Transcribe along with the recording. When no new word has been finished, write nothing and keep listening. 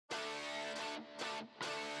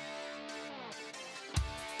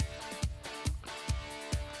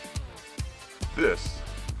This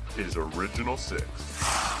is Original Six.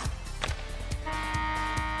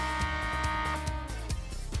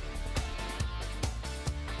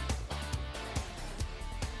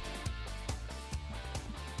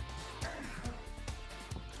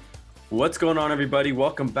 What's going on, everybody?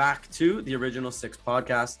 Welcome back to the Original Six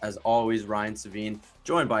podcast. As always, Ryan Savine,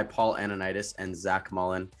 joined by Paul Ananitis and Zach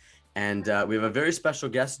Mullen. And we have a very special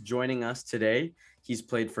guest joining us today. He's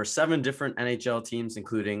played for 7 different NHL teams,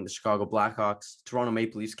 including the Chicago Blackhawks, Toronto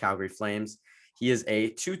Maple Leafs, Calgary Flames. He is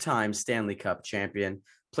a 2-time Stanley Cup champion,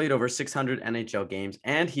 played over 600 NHL games,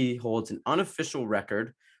 and he holds an unofficial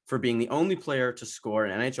record for being the only player to score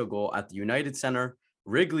an NHL goal at the United Center,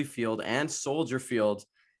 Wrigley Field, and Soldier Field.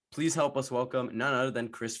 Please help us welcome none other than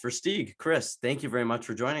Chris Versteeg. Chris, thank you very much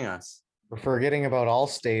for joining us. We're forgetting about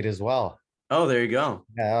Allstate as well. Oh, there you go.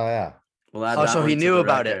 Yeah. We'll add that so one he to knew the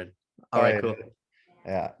about record. it. All right, cool.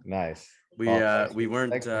 Yeah, nice. We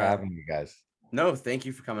weren't. Thanks for having me, guys. No, thank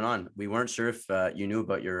you for coming on. We weren't sure if you knew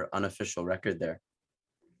about your unofficial record there.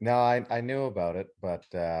 No, I knew about it, but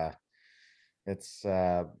it's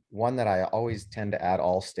one that I always tend to add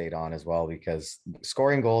Allstate on as well, because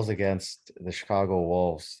scoring goals against the Chicago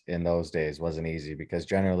Wolves in those days wasn't easy, because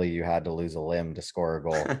generally you had to lose a limb to score a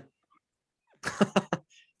goal.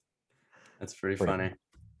 That's pretty funny.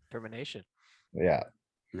 Termination. Yeah.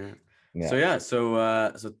 So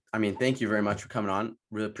I mean, thank you very much for coming on.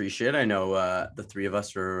 Really appreciate it. I know the three of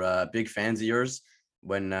us are big fans of yours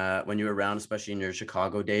when you were around, especially in your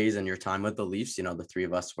Chicago days and your time with the Leafs. You know, the three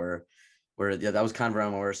of us were that was kind of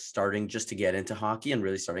around when we were starting just to get into hockey and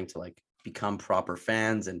really starting to like become proper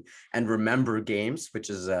fans and remember games, which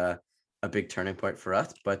is a big turning point for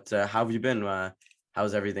us. But how have you been?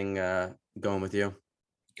 How's everything going with you?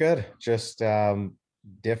 Good. Just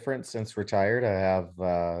different since retired. I have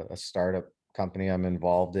a startup company I'm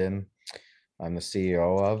involved in. I'm the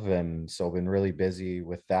CEO of, and so been really busy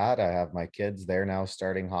with that. I have my kids. They're now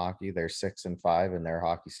starting hockey. They're 6 and 5, and their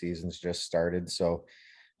hockey season's just started. So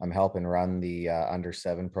I'm helping run the under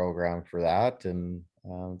 7 program for that, and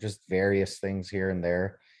just various things here and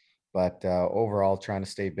there. But overall, trying to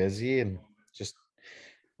stay busy and just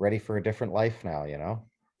ready for a different life now, you know?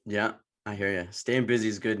 Yeah, I hear you. Staying busy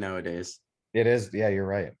is good nowadays. It is. Yeah, you're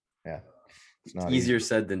right. Yeah. It's not easier easy.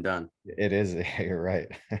 said than done. It is. You're right.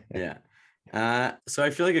 Yeah. So I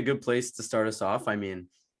feel like a good place to start us off. I mean,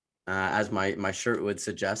 as my shirt would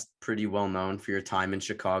suggest, pretty well known for your time in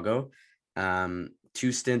Chicago.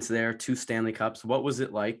 2 stints there, 2 Stanley Cups. What was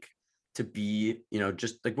it like to be,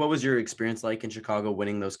 just like, what was your experience like in Chicago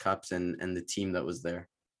winning those cups and the team that was there?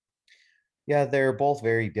 Yeah, they're both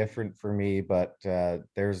very different for me, but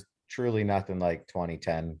there's truly nothing like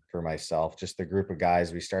 2010 for myself. Just the group of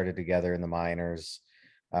guys, we started together in the minors.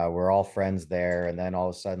 We're all friends there. And then all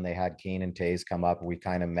of a sudden they had Kane and Tays come up. We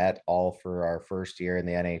kind of met all for our first year in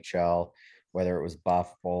the NHL, whether it was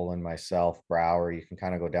Buff, Bolin, myself, Brower. You can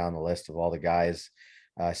kind of go down the list of all the guys.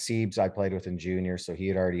 Siebes, I played with in junior, so he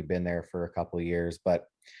had already been there for a couple of years. But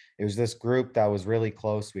it was this group that was really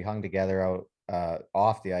close. We hung together out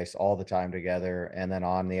off the ice all the time together, and then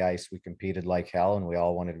on the ice we competed like hell, and we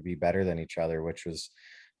all wanted to be better than each other, which was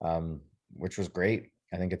great.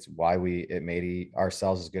 I think it's why it made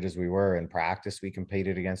ourselves as good as we were. In practice, we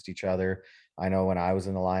competed against each other. I know when I was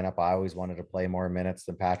in the lineup, I always wanted to play more minutes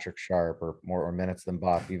than Patrick Sharp or more minutes than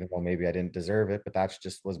Buff, even though maybe I didn't deserve it. But that's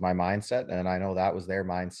just was my mindset, and I know that was their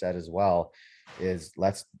mindset as well. Is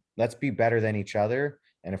let's be better than each other,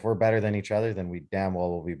 and if we're better than each other, then we damn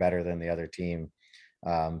well will be better than the other team.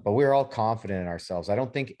 But we're all confident in ourselves. I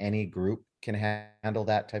don't think any group can handle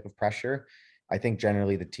that type of pressure. I think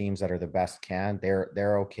generally the teams that are the best can.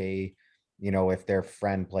 They're okay, if their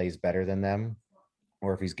friend plays better than them,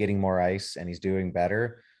 or if he's getting more ice and he's doing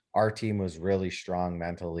better. Our team was really strong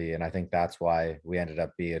mentally, and I think that's why we ended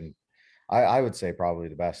up being, I would say, probably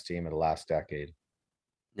the best team of the last decade.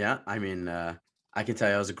 Yeah, I mean, I can tell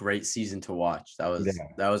you it was a great season to watch. That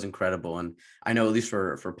was incredible, and I know at least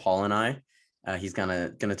for Paul and I, he's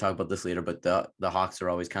gonna talk about this later, but the Hawks are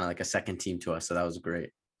always kind of like a second team to us, so that was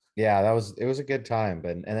great. Yeah, it was a good time.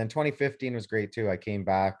 And then 2015 was great too. I came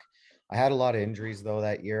back. I had a lot of injuries though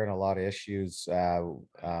that year and a lot of issues I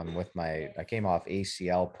came off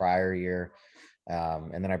ACL prior year.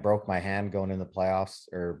 And then I broke my hand going in the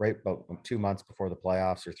playoffs, or right about 2 months before the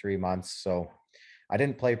playoffs, or 3 months. So I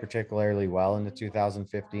didn't play particularly well in the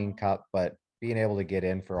 2015 Cup, but being able to get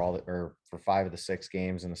in for 5 of the 6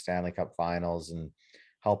 games in the Stanley Cup Finals and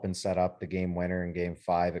helping set up the game winner in Game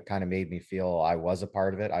 5, it kind of made me feel I was a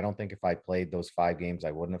part of it. I don't think if I played those 5 games,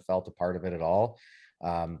 I wouldn't have felt a part of it at all.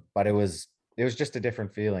 But it was just a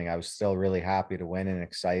different feeling. I was still really happy to win and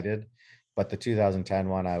excited. But the 2010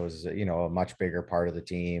 one, I was, a much bigger part of the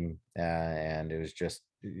team. And it was just,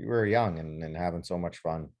 we were young and having so much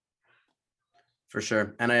fun. For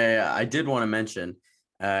sure. And I did want to mention,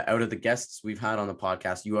 out of the guests we've had on the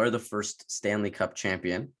podcast, you are the first Stanley Cup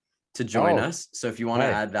champion to join us. So if you want to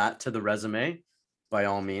add that to the resume, by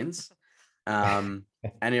all means.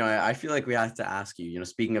 Anyway, I feel like we have to ask you,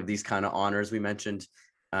 speaking of these kind of honors, we mentioned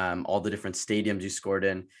all the different stadiums you scored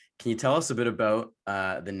in. Can you tell us a bit about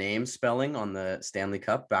the name spelling on the Stanley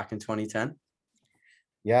Cup back in 2010?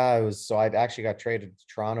 Yeah, I'd actually got traded to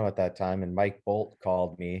Toronto at that time, and Mike Bolt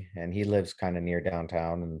called me, and he lives kind of near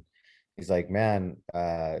downtown, and he's like, man,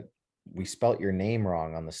 we spelt your name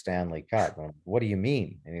wrong on the Stanley Cup. I'm, what do you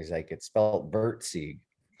mean? And he's like, it's spelled Bertsieg.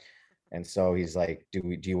 And so he's like,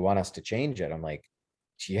 do you want us to change it? I'm like,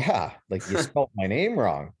 yeah, like you spelled my name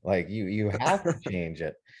wrong. Like you have to change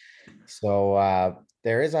it. So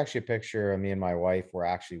there is actually a picture of me and my wife were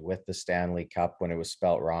actually with the Stanley Cup when it was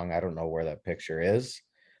spelt wrong. I don't know where that picture is,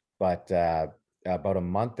 but about a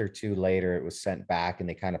month or two later, it was sent back and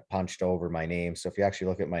they kind of punched over my name. So if you actually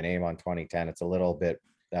look at my name on 2010, it's a little bit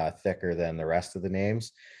thicker than the rest of the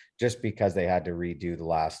names, just because they had to redo the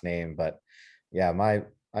last name. But yeah,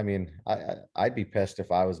 I'd be pissed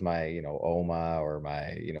if I was my, Oma or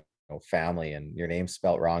my, family and your name's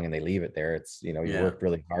spelt wrong and they leave it there. It's, you worked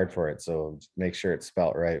really hard for it. So make sure it's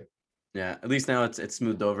spelt right. Yeah. At least now it's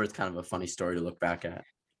smoothed over. It's kind of a funny story to look back at.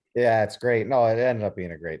 Yeah, it's great. No, it ended up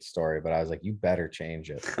being a great story, but I was like, you better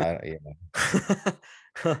change it.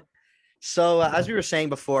 So as we were saying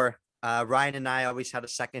before, Ryan and I always had a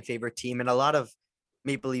second favorite team, and a lot of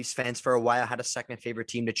Maple Leafs fans for a while had a second favorite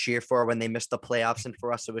team to cheer for when they missed the playoffs. And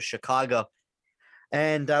for us, it was Chicago.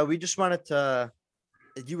 And we just wanted to,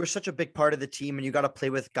 you were such a big part of the team, and you got to play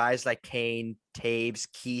with guys like Kane, Taves,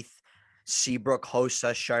 Keith, Seabrook,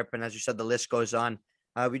 Hossa, Sharp. And as you said, the list goes on.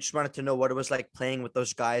 We just wanted to know what it was like playing with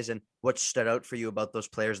those guys and what stood out for you about those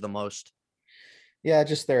players the most. Yeah,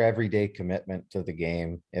 just their everyday commitment to the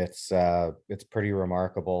game. It's pretty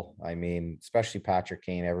remarkable. I mean, especially Patrick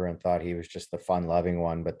Kane, everyone thought he was just the fun-loving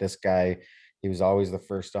one, but this guy, he was always the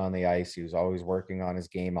first on the ice. He was always working on his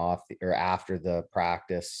game or after the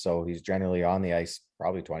practice. So he's generally on the ice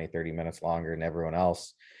probably 20, 30 minutes longer than everyone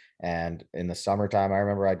else. And in the summertime, I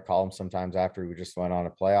remember I'd call him sometimes after we just went on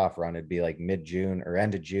a playoff run. It'd be like mid-June or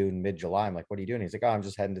end of June, mid-July. I'm like, what are you doing? He's like, oh, I'm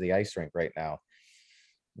just heading to the ice rink right now.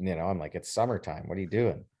 I'm like, it's summertime. What are you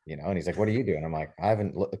doing? And he's like, what are you doing? I'm like, I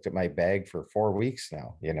haven't looked at my bag for 4 weeks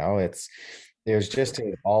now. There's just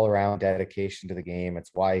an all around dedication to the game.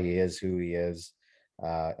 It's why he is who he is.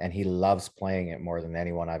 And he loves playing it more than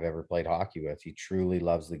anyone I've ever played hockey with. He truly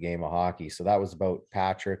loves the game of hockey. So that was about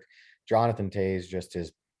Patrick. Jonathan Toews, just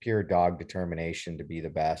his pure dog determination to be the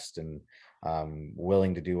best and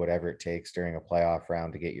willing to do whatever it takes during a playoff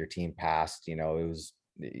round to get your team past. It was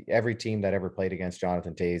every team that ever played against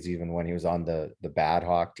Jonathan Toews, even when he was on the bad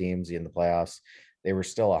Hawk teams in the playoffs, they were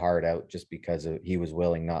still a hard out just because he was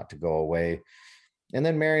willing not to go away. And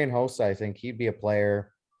then Marian Hossa, I think he'd be a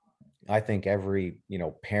player. I think every,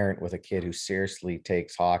 parent with a kid who seriously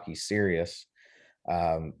takes hockey serious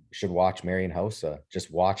should watch Marian Hossa.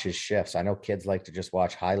 Just watch his shifts. I know kids like to just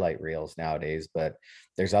watch highlight reels nowadays, but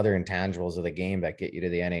there's other intangibles of the game that get you to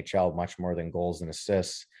the NHL much more than goals and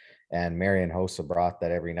assists. And Marian Hossa brought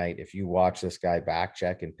that every night. If you watch this guy back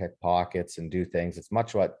check and pick pockets and do things, it's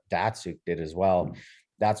much what Datsyuk did as well.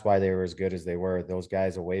 That's why they were as good as they were. Those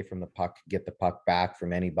guys away from the puck get the puck back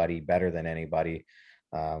from anybody better than anybody.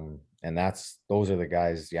 And those are the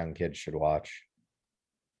guys young kids should watch.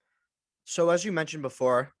 So as you mentioned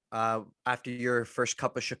before, after your first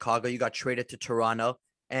cup of Chicago, you got traded to Toronto.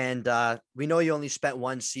 And we know you only spent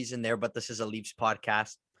one season there, but this is a Leafs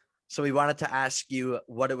podcast. So we wanted to ask you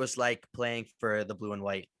what it was like playing for the Blue and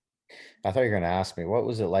White. I thought you were going to ask me, what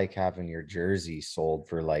was it like having your jersey sold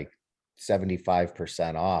for like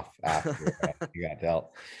 75% off after you got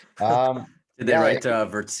dealt? Did they write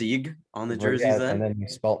Vertsieg on the jerseys then? And then you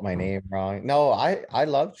spelt my name wrong. No, I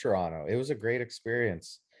love Toronto. It was a great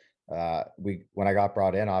experience. When I got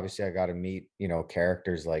brought in, obviously I got to meet,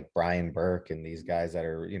 characters like Brian Burke and these guys that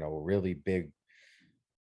are, really big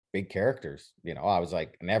characters. I was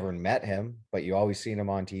like, never met him, but you always seen him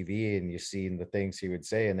on TV and you seen the things he would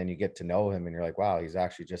say. And then you get to know him and you're like, wow, he's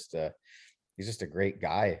actually just a great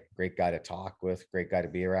guy to talk with, great guy to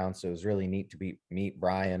be around. So it was really neat to meet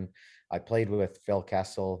Brian. I played with Phil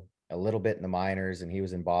Kessel a little bit in the minors and he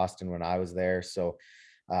was in Boston when I was there. So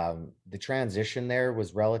the transition there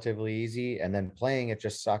was relatively easy. And then playing it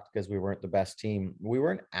just sucked because we weren't the best team. We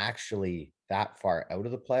weren't actually that far out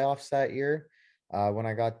of the playoffs that year when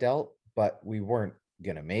I got dealt, but we weren't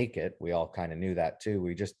going to make it. We all kind of knew that too.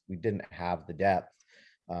 We didn't have the depth,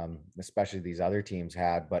 especially these other teams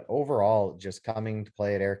had. But overall, just coming to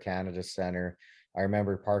play at Air Canada Center, I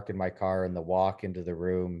remember parking my car and the walk into the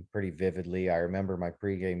room pretty vividly. I remember my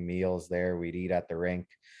pregame meals there. We'd eat at the rink.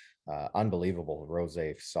 Unbelievable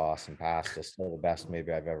rosé sauce and pasta, still the best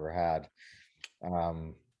maybe I've ever had.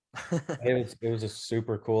 Um, it was a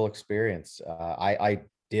super cool experience. I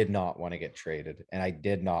did not want to get traded, and I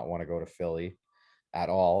did not want to go to Philly at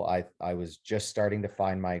all. I was just starting to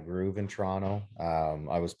find my groove in Toronto.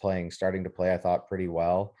 I was starting to play, I thought, pretty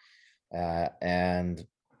well, and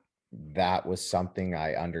that was something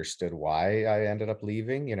I understood why I ended up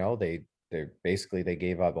leaving. You know, they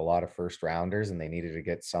gave up a lot of first rounders and they needed to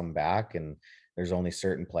get some back, and there's only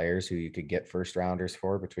certain players who you could get first rounders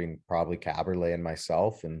for, between probably Caberlet and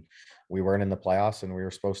myself, and we weren't in the playoffs and we were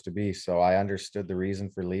supposed to be. So I understood the reason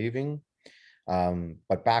for leaving.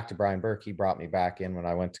 But back to Brian Burke, he brought me back in when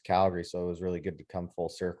I went to Calgary, so it was really good to come full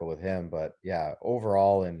circle with him. But yeah,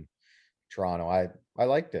 overall in Toronto, I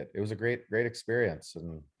liked it. It was a great experience,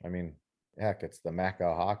 and I mean, heck, it's the Mecca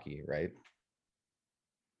of hockey, right?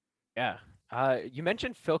 Yeah. You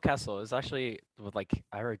mentioned Phil Kessel. It was actually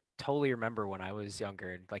totally remember when I was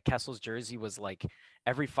younger. Like Kessel's jersey was like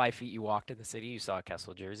every 5 feet you walked in the city, you saw a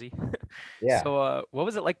Kessel jersey. Yeah, So, what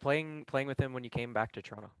was it like playing with him when you came back to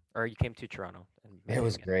Toronto, or you came to Toronto and met it him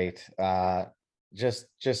was again? great.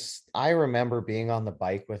 Just I remember being on the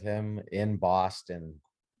bike with him in Boston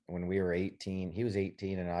when we were 18. He was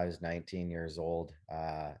 18 and I was 19 years old.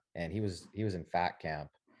 And he was in fat camp.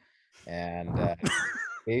 And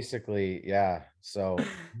basically, yeah. So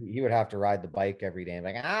he would have to ride the bike every day. And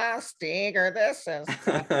like, Steger, this is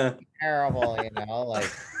fucking terrible,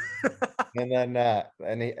 like. And then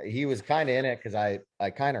and he was kind of in it because I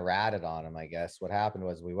kind of ratted on him, I guess. What happened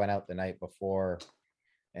was we went out the night before,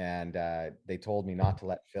 and they told me not to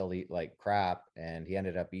let Phil eat like crap, and he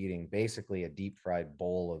ended up eating basically a deep fried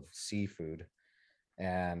bowl of seafood.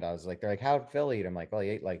 And I was like, they're like, how'd Phil eat? I'm like, well, he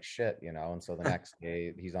ate like shit, and so the next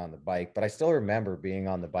day he's on the bike. But I still remember being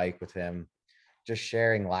on the bike with him, just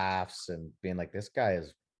sharing laughs and being like, this guy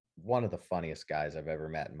is one of the funniest guys I've ever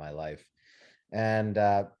met in my life. And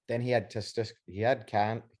then he had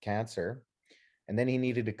cancer, and then he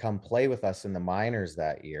needed to come play with us in the minors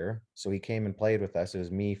that year. So he came and played with us. It was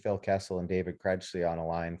me, Phil Kessel, and David Kretschley on a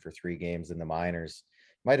line for 3 games in the minors.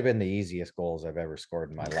 Might have been the easiest goals I've ever scored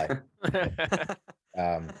in my life.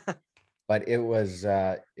 Um, but it was,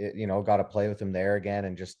 got to play with him there again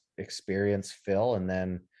and just experience Phil. And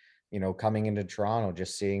then, coming into Toronto,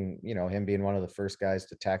 just seeing, him being one of the first guys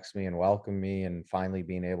to text me and welcome me, and finally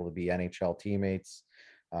being able to be NHL teammates.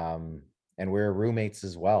 And we're roommates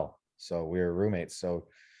as well. So we were roommates. So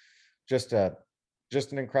just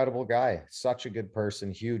just an incredible guy, such a good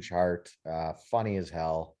person, huge heart, funny as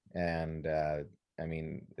hell. And I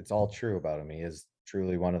mean, it's all true about him. He is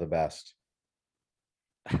truly one of the best.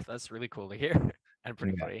 That's really cool to hear and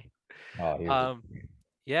pretty Yeah. funny. Oh, he was. Um,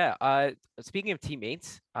 yeah. Speaking of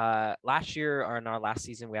teammates, last year or in our last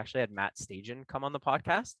season, we actually had Matt Stajan come on the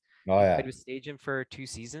podcast. Oh You yeah. played with Stajan for 2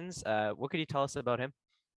 seasons. What could you tell us about him?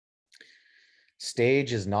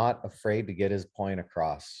 Stage is not afraid to get his point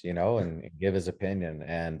across, and give his opinion.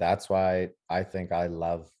 And that's why I think I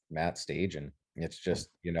love Matt Stajan. It's just,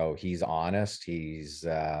 he's honest. He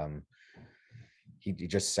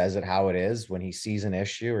just says it how it is. When he sees an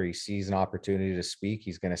issue or he sees an opportunity to speak,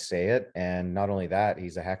 he's going to say it. And not only that,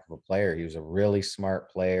 he's a heck of a player. He was a really smart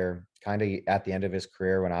player, kind of at the end of his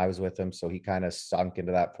career when I was with him. So he kind of sunk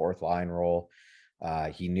into that fourth line role.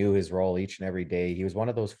 He knew his role each and every day. He was one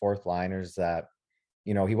of those fourth liners that,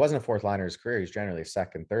 he wasn't a fourth liner in his career. He's generally a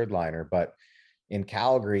second, third liner. But in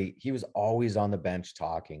Calgary, he was always on the bench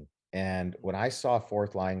talking. And when I saw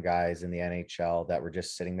fourth line guys in the NHL that were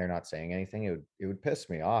just sitting there not saying anything, it would piss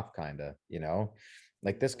me off, kind of,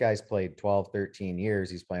 like this guy's played 12, 13 years.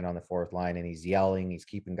 He's playing on the fourth line and he's yelling, he's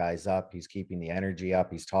keeping guys up, he's keeping the energy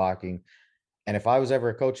up, he's talking. And if I was ever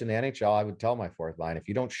a coach in the NHL, I would tell my fourth line, if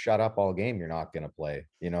you don't shut up all game, you're not going to play.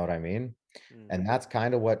 You know what I mean? Mm. And that's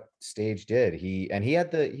kind of what Stage did. He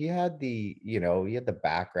had the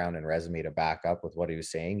background and resume to back up with what he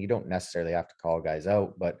was saying. You don't necessarily have to call guys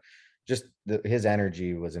out, but just his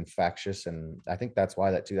energy was infectious. And I think that's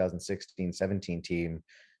why that 2016-17 team,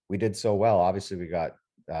 we did so well. Obviously we got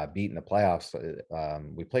beat in the playoffs.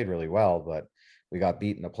 We played really well, but we got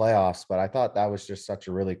beat in the playoffs. But I thought that was just such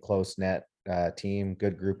a really close net team,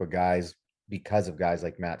 good group of guys, because of guys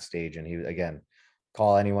like Matt Stage. And he, again,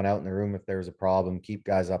 call anyone out in the room if there was a problem, keep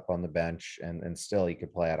guys up on the bench, and still he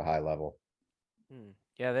could play at a high level.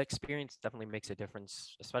 Yeah, the experience definitely makes a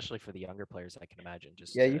difference, especially for the younger players. I can imagine.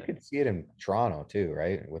 Yeah, you could see it in Toronto too,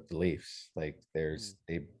 right? With the Leafs. Like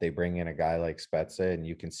Mm. they bring in a guy like Spezza, and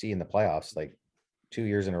you can see in the playoffs, like 2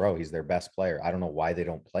 years in a row, he's their best player. I don't know why they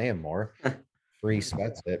don't play him more. Free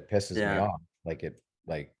Spezza, it pisses me Yeah. off. Like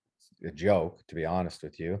a joke, to be honest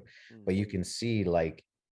with you. Mm. But you can see like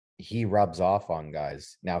he rubs off on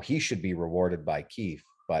guys. Now he should be rewarded by Keefe,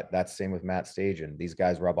 but that's same with Matt Stajan. These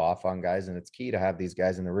guys rub off on guys, and it's key to have these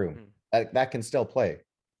guys in the room. Mm. That can still play.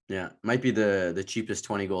 Yeah, might be the cheapest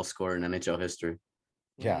 20-goal scorer in NHL history.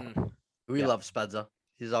 Yeah. Mm. We Yeah. love Spezza.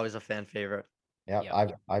 He's always a fan favorite. Yeah,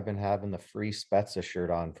 Yep. I've been having the free Spezza shirt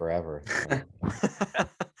on forever. So.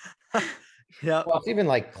 Yeah. Well, it's even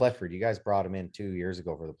like Clifford. You guys brought him in 2 years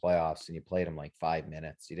ago for the playoffs, and you played him like 5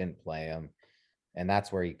 minutes. You didn't play him, and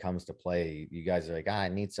that's where he comes to play. You guys are like, I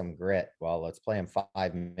need some grit. Well, let's play him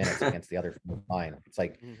 5 minutes against the other fourth line. It's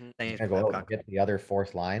like Mhm. Thanks, you're gonna go out Babcock. and get the other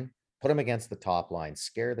fourth line, put him against the top line,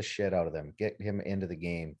 scare the shit out of them, get him into the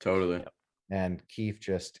game. Totally. Yep. And Keefe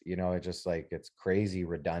just, it just like it's crazy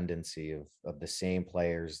redundancy of the same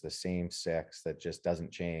players, the same six that just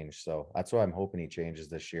doesn't change. So that's why I'm hoping he changes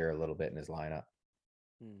this year a little bit in his lineup.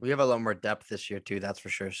 We have a lot more depth this year too, that's for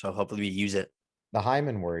sure. So hopefully we use it. The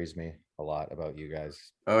Hyman worries me a lot about you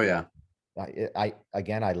guys. Oh yeah. I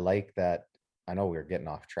like that. I know we're getting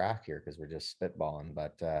off track here because we're just spitballing,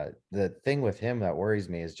 but the thing with him that worries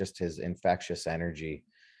me is just his infectious energy.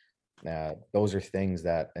 Those are things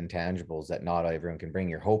that intangibles that not everyone can bring.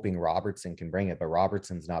 You're hoping Robertson can bring it, but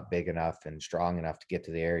Robertson's not big enough and strong enough to get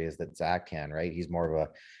to the areas that Zach can, right? He's more of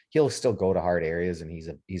he'll still go to hard areas, and he's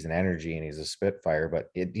an energy and he's a spitfire, but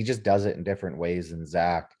he just does it in different ways than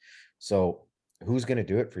Zach. So who's going to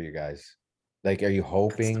do it for you guys? Like, are you That's the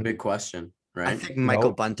hoping big question, I right? think Michael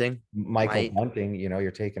know, Bunting. Michael might- Bunting, you're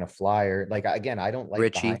taking a flyer. Like, again, I don't like the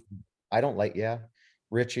Richie. I don't like,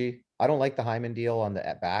 Richie. I don't like the Hyman deal on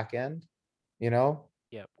the back end,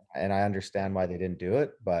 Yep. and I understand why they didn't do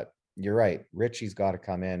it, but you're right. Richie's got to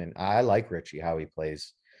come in, and I like Richie, how he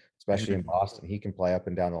plays, especially in Boston. He can play up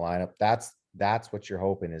and down the lineup. That's what you're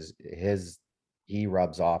hoping is he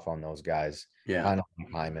rubs off on those guys, Yeah. kind of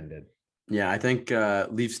like Hyman did. Yeah, I think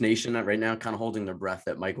Leafs Nation right now kind of holding their breath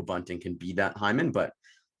that Michael Bunting can be that Hyman, but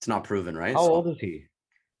it's not proven, right? How So old is he?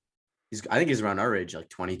 I think he's around our age, like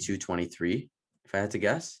 22, 23, if I had to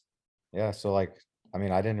guess. Yeah, so like, I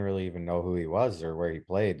mean, I didn't really even know who he was or where he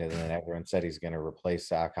played, and then everyone said he's going to replace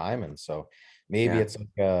Zach Hyman. So maybe Yeah. it's like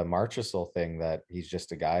a Marchessault thing that he's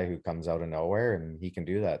just a guy who comes out of nowhere and he can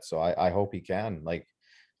do that. So I hope he can. Like,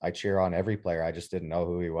 I cheer on every player. I just didn't know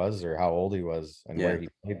who he was or how old he was and where Yeah. he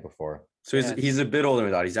played before. So Yeah. he's a bit older than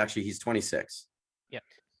we thought. He's 26.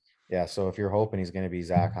 Yeah, so if you're hoping he's going to be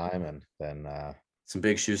Zach Hyman, then Some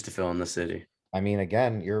big shoes to fill in the city. I mean,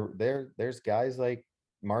 again, you're there. There's guys like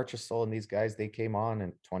Marchessault and these guys, they came on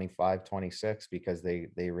in 25, 26 because they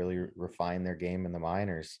really refined their game in the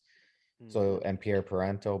minors. So, and Pierre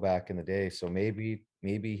Parento back in the day. So maybe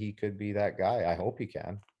he could be that guy. I hope he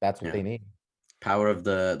can. That's what Yeah. they need. Power of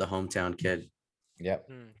the hometown kid. Yep.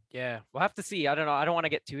 Yeah, we'll have to see. I don't know. I don't want to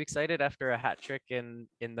get too excited after a hat trick in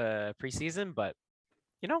the preseason, but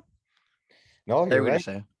No, They you're were gonna right.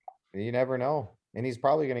 say. You never know. And he's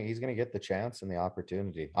probably he's gonna get the chance and the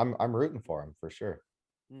opportunity. I'm rooting for him for sure.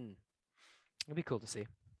 it'd be cool to see.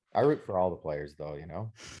 I root for all the players though,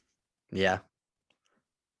 Yeah.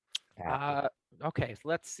 Okay, so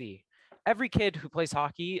let's see. Every kid who plays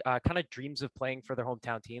hockey kind of dreams of playing for their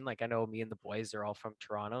hometown team. Like I know me and the boys are all from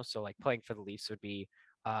Toronto, so like playing for the Leafs would be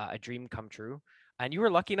a dream come true. And you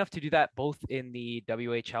were lucky enough to do that both in the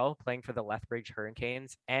WHL, playing for the Lethbridge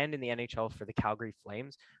Hurricanes, and in the NHL for the Calgary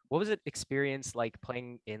Flames. What was it experience like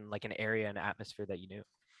playing in like an area and atmosphere that you knew?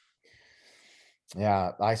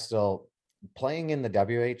 Yeah, playing in the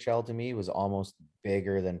WHL to me was almost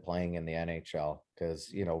bigger than playing in the NHL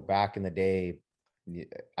because, back in the day,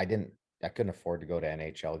 I couldn't afford to go to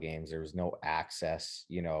NHL games. There was no access,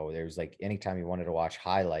 there was like anytime you wanted to watch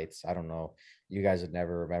highlights. I don't know, you guys would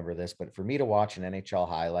never remember this, but for me to watch an NHL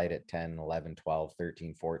highlight at 10, 11, 12,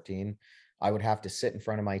 13, 14, I would have to sit in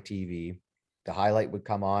front of my TV. The highlight would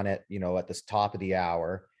come on at the top of the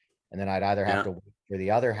hour. And then I'd either have Yeah. to wait for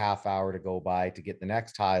the other half hour to go by to get the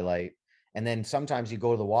next highlight. And then sometimes you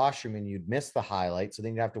go to the washroom and you'd miss the highlight. So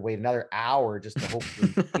then you'd have to wait another hour just to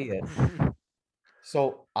hopefully see it.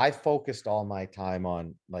 So I focused all my time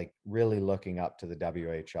on like really looking up to the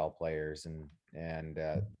WHL players and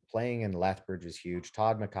playing in Lethbridge was huge.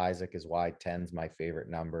 Todd McIsaac is why 10's my favorite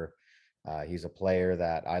number. He's a player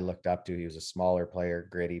that I looked up to. He was a smaller player,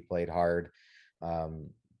 gritty, played hard.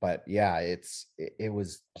 But yeah, it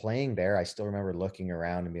was playing there. I still remember looking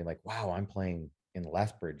around and being like, wow, I'm playing in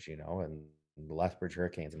Lethbridge, and the Lethbridge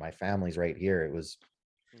Hurricanes, and my family's right here. It was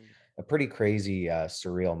a pretty crazy,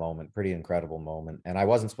 surreal moment, pretty incredible moment. And I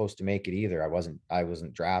wasn't supposed to make it either. I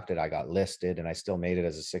wasn't drafted. I got listed, and I still made it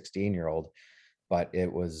as a 16-year-old. But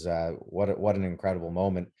it was, what an incredible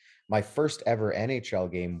moment. My first ever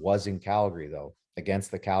NHL game was in Calgary, though,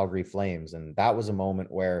 against the Calgary Flames, and that was a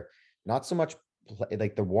moment where not so much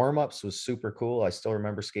like the warm-ups was super cool. I still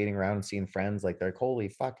remember skating around and seeing friends like they're like, holy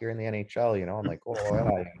fuck, you're in the NHL, I'm like, oh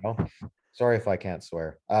yeah. Sorry if I can't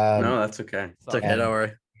swear. No, that's okay. It's okay, and don't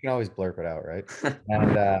worry. you can always blurp it out, right?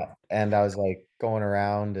 And I was like going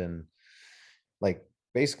around and like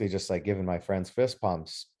basically just like giving my friends fist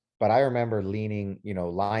pumps. But I remember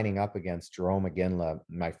lining up against Jerome McGinley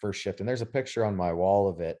my first shift. And there's a picture on my wall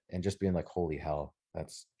of it and just being like, holy hell,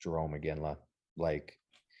 that's Jerome McGinley. Like,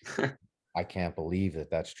 I can't believe that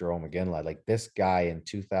that's Jerome McGinley. Like this guy in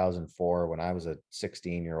 2004, when I was a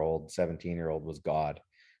 16-year-old, 17-year-old, was God,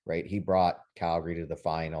 right? He brought Calgary to the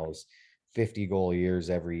finals, 50 goal years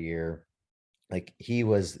every year. Like he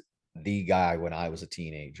was the guy when I was a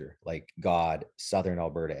teenager, like God, Southern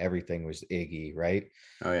Alberta, everything was Iggy, right?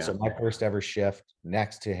 Oh yeah. So my first ever shift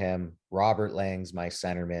next to him, Robert Lang's my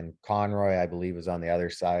centerman, Conroy, I believe, was on the other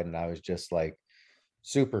side. And I was just like,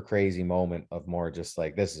 super crazy moment of more just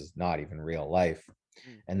like, this is not even real life.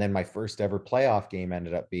 And then my first ever playoff game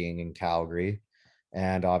ended up being in Calgary.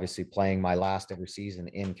 And obviously playing my last ever season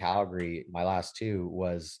in Calgary, my last two,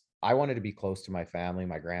 was I wanted to be close to my family.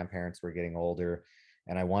 My grandparents were getting older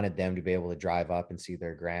and I wanted them to be able to drive up and see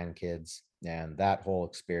their grandkids. And that whole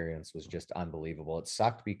experience was just unbelievable. It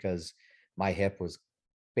sucked because my hip was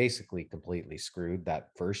basically completely screwed that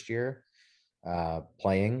first year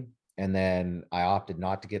playing. And then I opted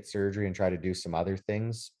not to get surgery and try to do some other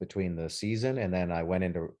things between the season. And then I went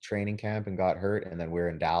into training camp and got hurt. And then we are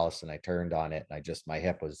in Dallas and I turned on it. And my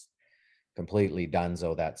hip was completely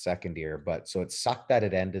donezo that second year. But so it sucked that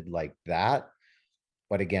it ended like that.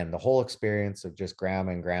 But again, the whole experience of just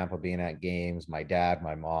grandma and grandpa being at games, my dad,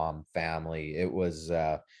 my mom, family, it was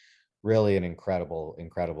really an incredible,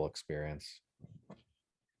 incredible experience.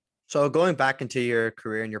 So going back into your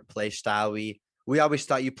career and your play style, we always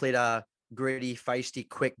thought you played a gritty, feisty,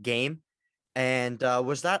 quick game. And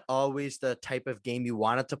was that always the type of game you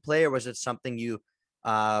wanted to play, or was it something you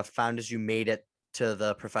found as you made it to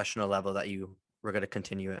the professional level that you were going to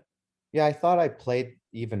continue it? Yeah, I thought I played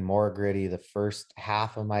even more gritty the first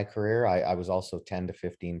half of my career. I was also 10 to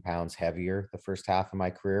 15 pounds heavier the first half of my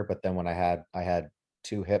career. But then when I had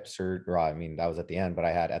two hip surgery, I mean, that was at the end, but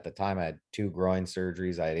at the time I had two groin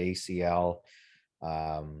surgeries. I had ACL.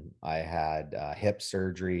 I had hip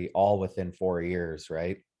surgery all within 4 years,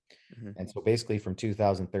 right? Mhm. And so basically from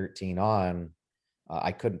 2013 on,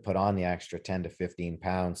 I couldn't put on the extra 10 to 15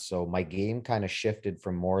 pounds. So my game kind of shifted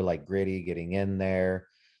from more like gritty, getting in there,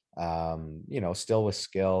 still with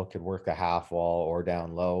skill, could work a half wall or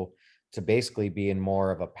down low, to basically being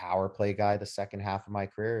more of a power play guy the second half of my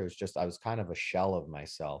career. It was just, I was kind of a shell of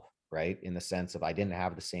myself, right? In the sense of I didn't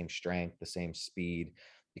have the same strength, the same speed,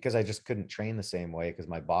 because I just couldn't train the same way because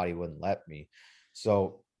my body wouldn't let me.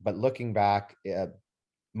 So, but looking back,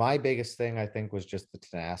 my biggest thing I think was just the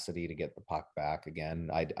tenacity to get the puck back again.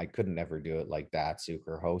 I couldn't ever do it like Datsuk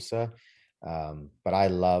or Hossa. But I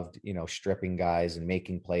loved, stripping guys and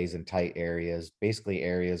making plays in tight areas, basically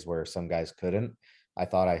areas where some guys couldn't. I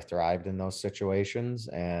thought I thrived in those situations,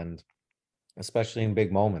 and especially in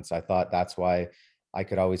big moments. I thought that's why I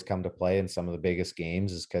could always come to play in some of the biggest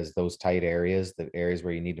games, is because those tight areas, the areas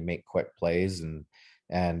where you need to make quick plays and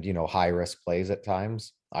high risk plays at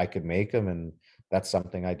times, I could make them. And that's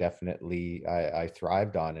something I definitely I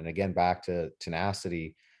thrived on. And again, back to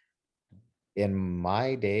tenacity in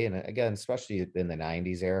my day, and again, especially in the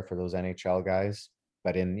 90s era for those NHL guys,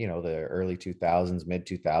 but in the early 2000s, mid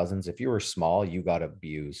 2000s, if you were small, you got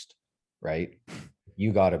abused, right?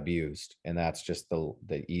 You got abused. And that's just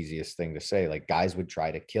the easiest thing to say. Like, guys would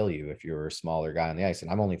try to kill you if you were a smaller guy on the ice. And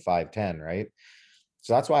I'm only 5'10", right?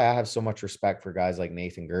 So that's why I have so much respect for guys like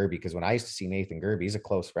Nathan Gerbe, because when I used to see Nathan Gerbe, he's a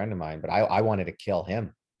close friend of mine, but I wanted to kill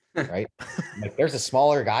him, right? Like, there's a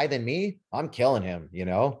smaller guy than me, I'm killing him,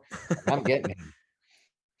 I'm getting him.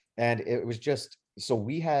 And it was just, so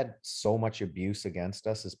we had so much abuse against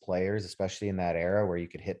us as players, especially in that era where you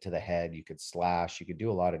could hit to the head, you could slash, you could do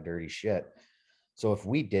a lot of dirty shit. So if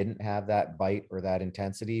we didn't have that bite or that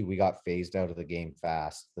intensity, we got phased out of the game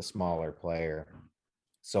fast, the smaller player.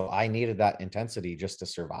 So I needed that intensity just to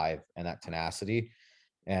survive, and that tenacity.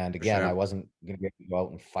 And again, sure. I wasn't going to go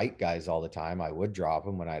out and fight guys all the time. I would drop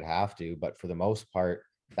them when I'd have to, but for the most part,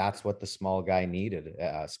 that's what the small guy needed,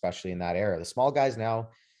 especially in that era. The small guys now,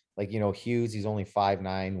 like, Hughes, he's only 5'9",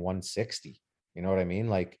 160. You know what I mean?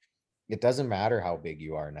 Like, it doesn't matter how big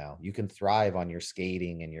you are now. You can thrive on your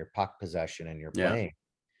skating and your puck possession and your Yeah.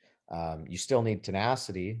 playing. You still need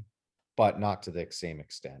tenacity, but not to the same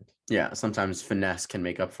extent. Yeah. Sometimes finesse can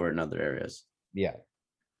make up for it in other areas. Yeah.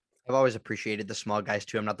 I've always appreciated the small guys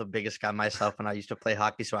too. I'm not the biggest guy myself when I used to play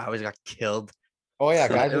hockey, so I always got killed. Oh yeah,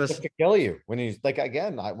 So guys it would was look to kill you when he's like,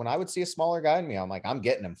 again, when I would see a smaller guy in me, I'm like, I'm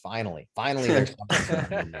getting him finally. Finally, there's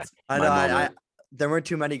something in this. I My know I moment. there weren't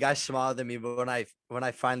too many guys smaller than me, but when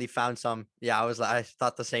I finally found some, yeah, I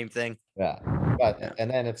thought the same thing. Yeah. But Yeah.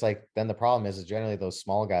 and then it's like, then the problem is generally those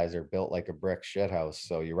small guys are built like a brick shit house.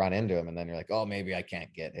 So you run into him and then you're like, oh, maybe I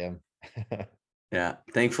can't get him. Yeah.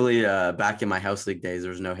 Thankfully, back in my house league days,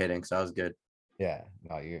 there was no hitting, so I was good. Yeah.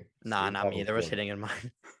 No, you Nah, state not me. level's There was good. hitting in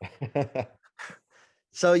mine.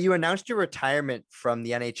 So you announced your retirement from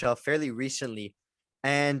the NHL fairly recently,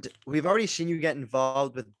 and we've already seen you get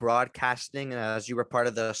involved with broadcasting as you were part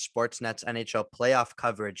of the Sportsnet's NHL playoff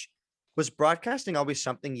coverage. Was broadcasting always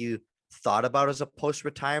something you thought about as a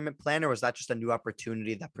post-retirement plan, or was that just a new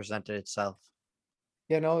opportunity that presented itself?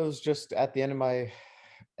 Yeah, no, it was just at the end of my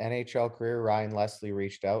NHL career, Ryan Leslie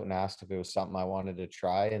reached out and asked if it was something I wanted to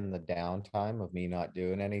try in the downtime of me not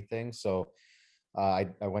doing anything. So I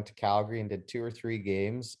went to Calgary and did 2 or 3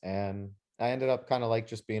 games, and I ended up kind of like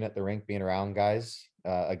just being at the rink, being around guys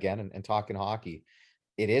again, and talking hockey.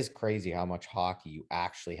 It is crazy how much hockey you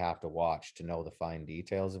actually have to watch to know the fine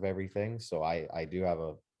details of everything. So I do have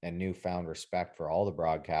a newfound respect for all the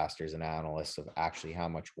broadcasters and analysts of actually how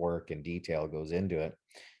much work and detail goes into it.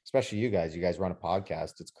 Especially you guys. You guys run a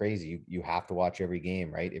podcast. It's crazy. You have to watch every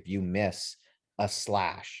game, right? If you miss a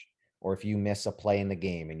slash or if you miss a play in the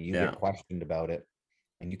game and you Yeah. get questioned about it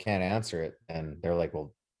and you can't answer it, and they're like,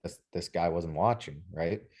 well, this guy wasn't watching,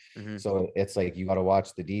 right? Mhm. So it's like you got to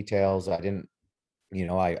watch the details. I didn't,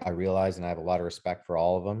 I realize, and I have a lot of respect for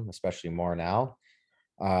all of them, especially more now.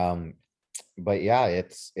 Um, but yeah,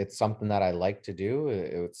 it's something that I like to do.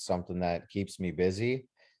 It's something that keeps me busy.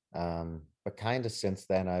 But kind of since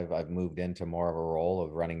then, I've moved into more of a role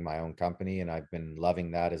of running my own company, and I've been loving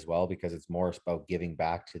that as well because it's more about giving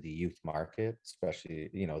back to the youth market, especially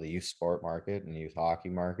the youth sport market and youth hockey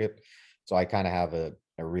market. So I kind of have a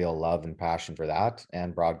real love and passion for that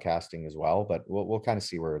and broadcasting as well. But we'll kind of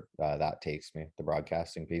see where that takes me, the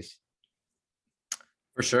broadcasting piece.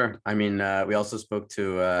 For sure. I mean, we also spoke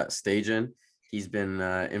to Stajan. He's been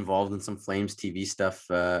involved in some Flames TV stuff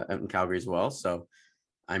out in Calgary as well. So,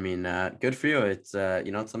 I mean, good for you. It's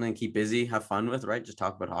it's something to keep busy, have fun with, right? Just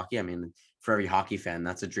talk about hockey. I mean, for every hockey fan,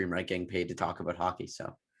 that's a dream, right? Getting paid to talk about hockey.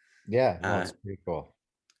 So, Yeah, no, uh, it's pretty cool.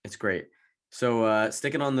 it's great. So,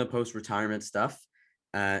 sticking on the post-retirement stuff,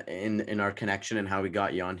 in our connection and how we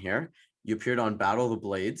got you on here, you appeared on Battle of the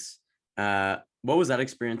Blades. What was that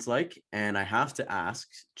experience like? And I have to ask,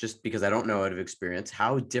 just because I don't know out of experience,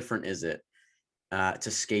 how different is it to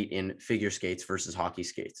skate in figure skates versus hockey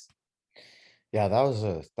skates? Yeah, that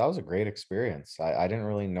was a great experience. I didn't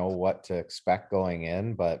really know what to expect going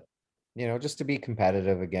in, but just to be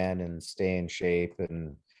competitive again and stay in shape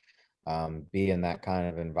and be in that kind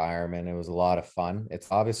of environment, it was a lot of fun. It's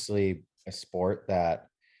obviously a sport that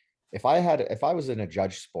if I was in a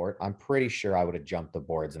judge sport, I'm pretty sure I would have jumped the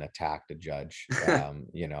boards and attacked a judge.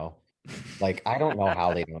 Like I don't know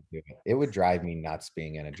how they don't do it. It would drive me nuts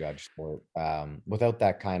being in a judge sport. Without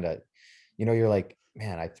that kind of, you're like,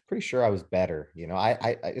 man, I'm pretty sure I was better.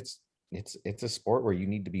 It's a sport where you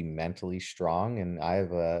need to be mentally strong, and I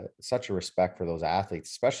have such a respect for those athletes,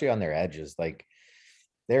 especially on their edges. Like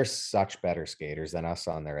they're such better skaters than us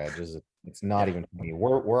on their edges. It's not Yeah. even funny.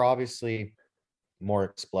 We're obviously more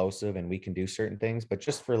explosive and we can do certain things, but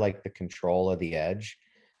just for like the control of the edge,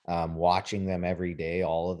 watching them every day,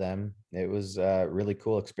 all of them, it was a really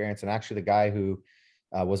cool experience. And actually the guy who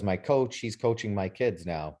was my coach, he's coaching my kids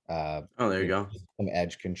now, Oh, there you go. some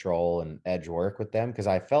edge control and edge work with them, because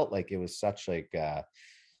I felt like it was such like a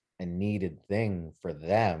needed thing for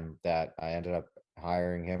them that I ended up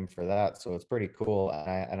hiring him for that. So it's pretty cool.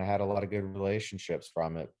 And I had a lot of good relationships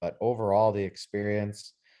from it. But overall, the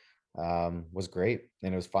experience was great,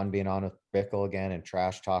 and it was fun being on with Bickle again and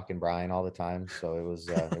trash talking Brian all the time. So it was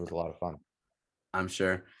a lot of fun. I'm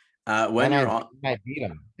sure. When And you're on, I beat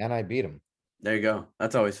him. And I beat him. there you go.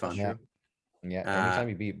 That's always fun. Yeah. Yeah. Uh, Anytime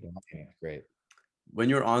you beat Brian, it's great. when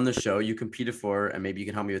you're on the show, you competed for, and maybe you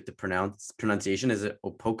can help me with the pronunciation. Is it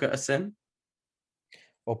Opoka Asin?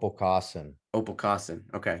 Opokasin. Opokasin.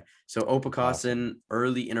 Okay. So Opokasin. Opokasin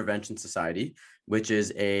Early Intervention Society, which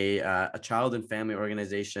is a child and family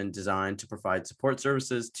organization designed to provide support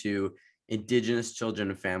services to Indigenous children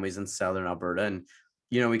and families in Southern Alberta. And,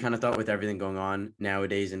 we kind of thought with everything going on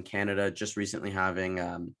nowadays in Canada, just recently having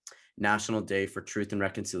National Day for Truth and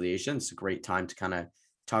Reconciliation. It's a great time to kind of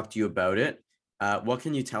talk to you about it. What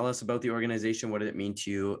can you tell us about the organization? What did it mean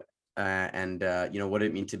to you? And what did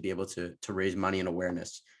it mean to be able to raise money and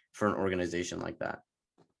awareness for an organization like that?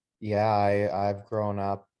 Yeah, I've grown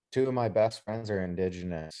up. Two of my best friends are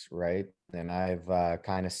Indigenous, right? And I've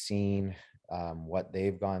kind of seen what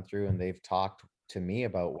they've gone through, and they've talked to me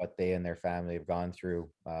about what they and their family have gone through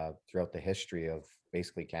throughout the history of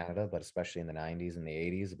basically Canada, but especially in the 90s and the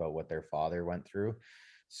 80s, about what their father went through.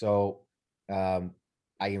 So um,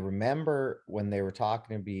 I remember when they were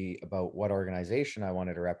talking to me about what organization I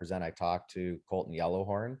wanted to represent, I talked to Colton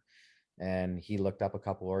Yellowhorn, and he looked up a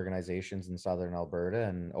couple organizations in southern Alberta,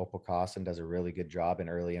 and Opakossan does a really good job in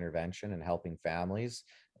early intervention and helping families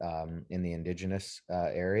in the Indigenous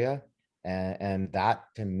area. And that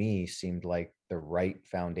to me seemed like the right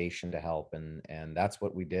foundation to help, and that's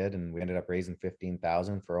what we did, and we ended up raising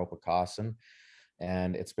 15,000 for Opakossan,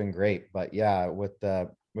 and it's been great. But yeah, with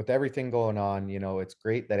everything going on, it's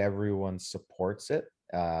great that everyone supports it,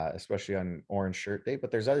 especially on Orange Shirt Day.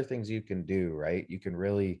 But there's other things you can do, right? You can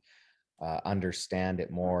really understand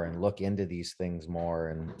it more and look into these things more,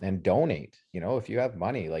 and donate. If you have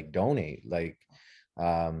money, like, donate. Like,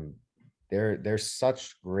 um they're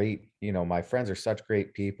such great, my friends are such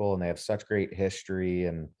great people, and they have such great history,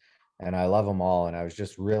 and I love them all, and I was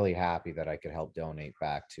just really happy that I could help donate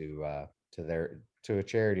back to a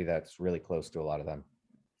charity that's really close to a lot of them.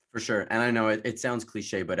 For sure. And I know it sounds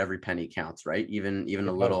cliche, but every penny counts, right? Even It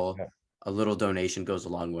does, yeah. a little donation goes a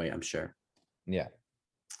long way, I'm sure. Yeah.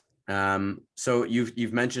 So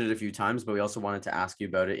you've mentioned it a few times, but we also wanted to ask you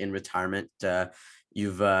about it in retirement.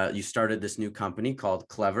 You started this new company called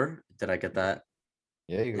Clever. Did I get that?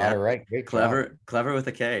 Yeah, you got it right. Great job. Clever with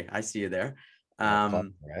a K. I see you there. Clever,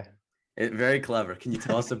 right? Very clever. Can you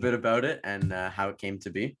tell us a bit about it and how it came to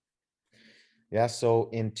be? Yeah, so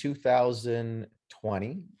in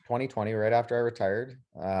 2020, right after I retired,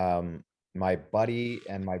 my buddy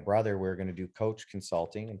and my brother were going to do coach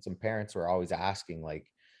consulting, and some parents were always asking, like,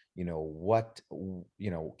 can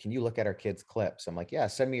you look at our kids' clips? I'm like, yeah,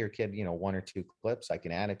 send me your kid, one or two clips. I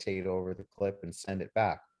can annotate over the clip and send it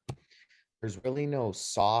back. There's really no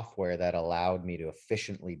software that allowed me to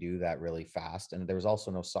efficiently do that really fast. And there was also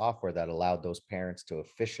no software that allowed those parents to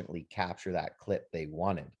efficiently capture that clip they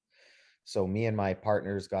wanted. So me and my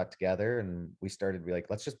partners got together, and we started to be like,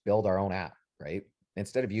 let's just build our own app, right?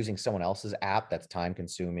 Instead of using someone else's app that's time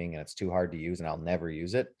consuming and it's too hard to use and I'll never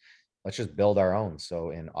use it, let's just build our own. So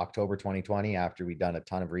in October 2020, after we'd done a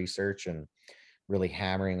ton of research and really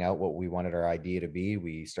hammering out what we wanted our idea to be,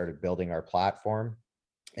 we started building our platform.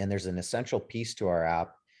 And there's an essential piece to our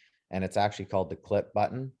app, and it's actually called the clip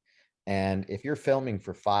button. And if you're filming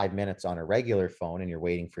for 5 minutes on a regular phone and you're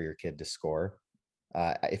waiting for your kid to score,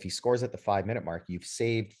 if he scores at the 5 minute mark, you've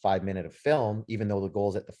saved 5 minutes of film, even though the goal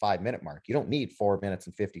is at the 5 minute mark. You don't need 4 minutes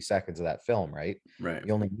and 50 seconds of that film, right? Right.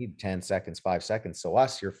 You only need 10 seconds, 5 seconds. So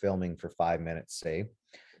you're filming for 5 minutes, say.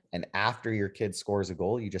 And after your kid scores a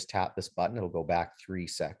goal, you just tap this button. It'll go back 3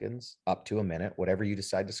 seconds, up to a minute, whatever you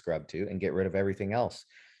decide to scrub to, and get rid of everything else.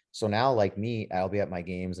 So now, like me, I'll be at my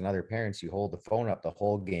games, and other parents, you hold the phone up the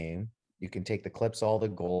whole game. You can take the clips, all the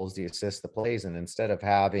goals, the assists, the plays. And instead of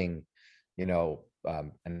having,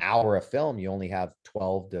 an hour of film, you only have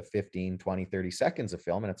 12 to 15, 20, 30 seconds of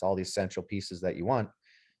film, and it's all the essential pieces that you want.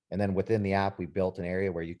 And then within the app, we built an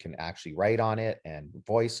area where you can actually write on it and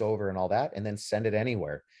voice over and all that, and then send it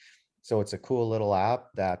anywhere. So it's a cool little app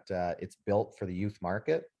that it's built for the youth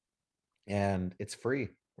market, and it's free,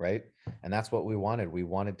 right? And that's what we wanted. We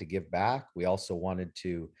wanted to give back. We also wanted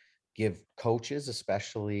to give coaches,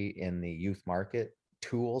 especially in the youth market,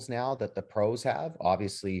 tools now that the pros have.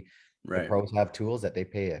 Obviously, the Right. pros have tools that they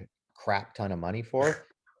pay a crap ton of money for.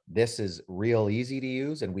 This is real easy to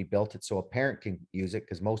use, and we built it so a parent can use it,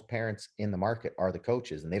 because most parents in the market are the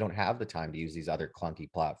coaches, and they don't have the time to use these other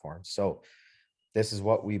clunky platforms. So this is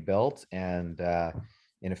what we built, and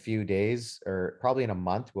in a few days, or probably in a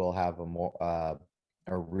month, we'll have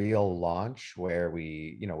a real launch where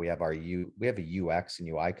we have a UX and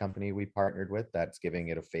UI company we partnered with that's giving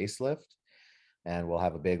it a facelift, and we'll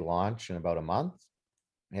have a big launch in about a month.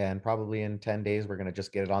 And probably in 10 days, we're going to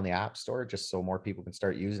just get it on the App Store, just so more people can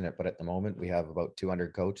start using it. But at the moment, we have about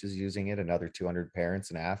 200 coaches using it, another 200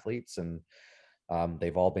 parents and athletes. And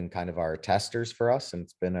they've all been kind of our testers for us. And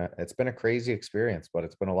it's been a crazy experience, but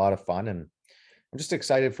it's been a lot of fun. And I'm just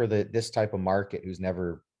excited for this type of market who's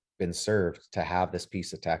never been served to have this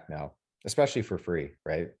piece of tech now, especially for free,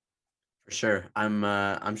 right? For sure.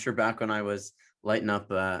 I'm sure back when I was lighting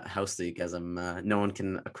up House League, as no one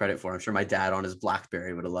can credit for. I'm sure my dad on his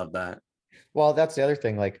BlackBerry would have loved that. Well, that's the other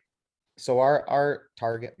thing. Like, So our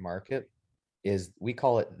target market is, we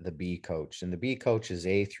call it the B coach, and the B coach is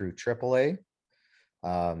A through AAA.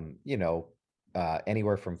 You know,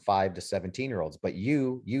 anywhere from 5 to 17-year-olds. But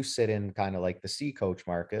you sit in kind of like the C coach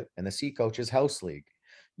market, and the C coach is house league.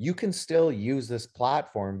 You can still use this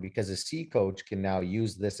platform because a C coach can now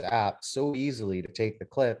use this app so easily to take the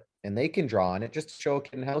clip and they can draw on it just to show a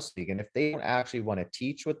kid in house league. And if they don't actually want to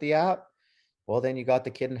teach with the app, well, then you got the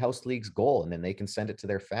kid in house league's goal, and then they can send it to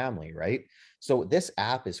their family, right? So this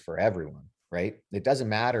app is for everyone, right? It doesn't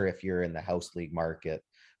matter if you're in the house league market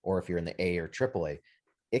or if you're in the A or AAA.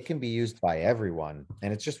 It can be used by everyone,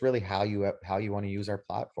 and it's just really how you want to use our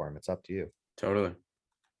platform. It's up to you. Totally.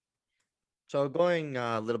 So going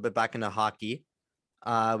a little bit back into hockey,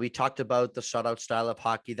 we talked about the shutout style of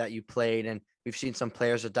hockey that you played, and we've seen some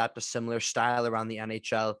players adapt a similar style around the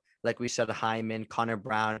NHL. Like we said, Hyman, Connor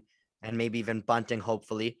Brown, and maybe even Bunting,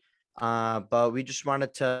 hopefully. But we just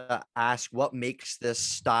wanted to ask what makes this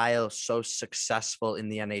style so successful in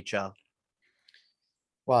the NHL?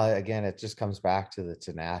 Well, again, it just comes back to the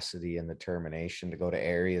tenacity and the determination to go to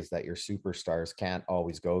areas that your superstars can't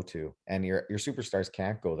always go to. And your superstars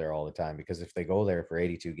can't go there all the time, because if they go there for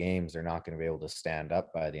 82 games, they're not going to be able to stand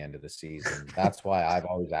up by the end of the season. That's why I've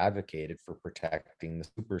always advocated for protecting the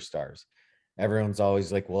superstars. Everyone's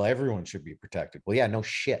always like, well, everyone should be protected. Well, yeah, no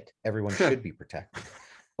shit. Everyone should be protected.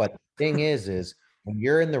 But the thing is when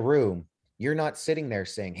you're in the room, you're not sitting there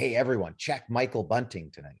saying, hey, everyone, check Michael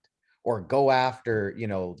Bunting tonight, or go after,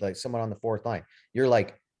 like someone on the fourth line. You're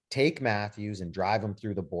like, take Matthews and drive him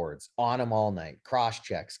through the boards, on him all night, cross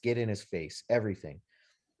checks, get in his face, everything.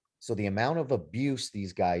 So the amount of abuse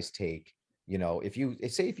these guys take, if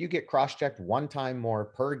you get cross checked one time more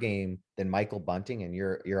per game than Michael Bunting and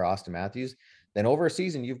you're Auston Matthews, then over a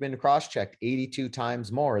season you've been cross checked 82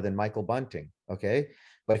 times more than Michael Bunting. Okay.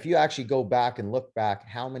 But if you actually go back and look back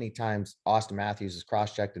how many times Auston Matthews is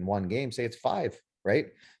cross checked in one game, say it's 5.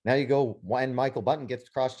 Right now you go, when Michael Bunting gets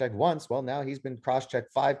cross-checked once, well, now he's been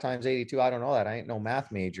cross-checked 5 times 82. I don't know that. I ain't no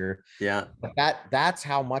math major. Yeah. But that's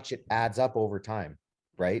how much it adds up over time,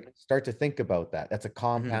 right? Start to think about that. That's a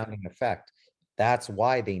compounding effect. That's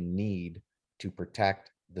why they need to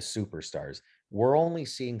protect the superstars. We're only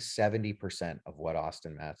seeing 70% of what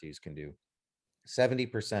Auston Matthews can do,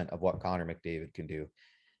 70% of what Connor McDavid can do.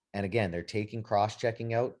 And again, they're taking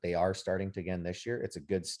cross-checking out. They are starting to again this year. It's a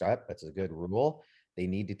good step. It's a good rule. They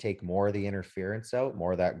need to take more of the interference out,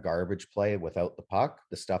 more of that garbage play without the puck,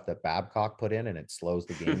 the stuff that Babcock put in, and it slows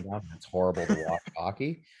the game down. It's horrible to watch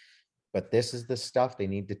hockey. But this is the stuff they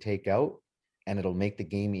need to take out, and it'll make the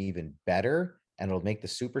game even better, and it'll make the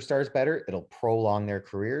superstars better. It'll prolong their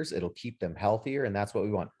careers. It'll keep them healthier, and that's what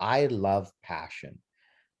we want. I love passion.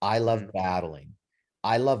 I love battling.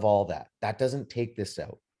 I love all that. That doesn't take this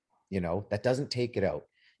out. That doesn't take it out.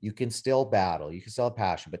 You can still battle, you can still have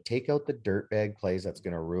passion, but take out the dirtbag plays that's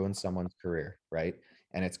going to ruin someone's career, right?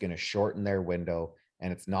 And it's going to shorten their window,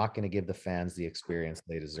 and it's not going to give the fans the experience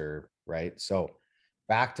they deserve, right? So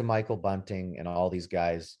back to Michael Bunting and all these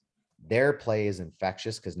guys, their play is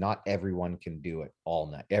infectious because not everyone can do it all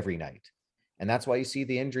night, every night. And that's why you see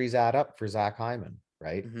the injuries add up for Zach Hyman,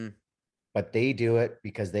 right? But they do it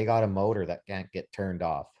because they got a motor that can't get turned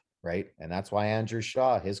off. Right. And that's why Andrew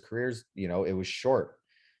Shaw, his career's, it was short.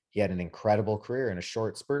 He had an incredible career in a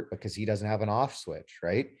short spurt because he doesn't have an off switch.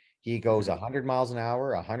 Right. He goes 100 miles an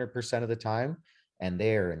hour, 100% of the time. And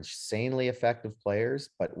they are insanely effective players.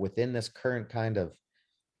 But within this current kind of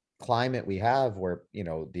climate we have where,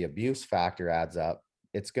 the abuse factor adds up,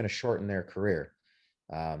 it's going to shorten their career.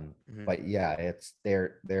 But yeah, it's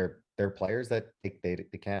they're players that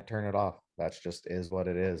they can't turn it off. That's just is what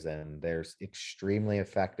it is. And they're extremely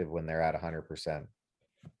effective when they're at 100%.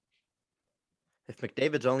 If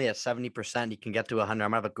McDavid's only at 70%, he can get to 100. I'm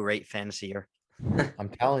gonna have a great fantasy year. I'm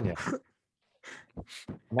telling you.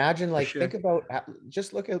 Imagine, think about,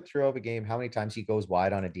 just look out throughout the game, how many times he goes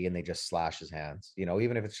wide on a D and they just slash his hands,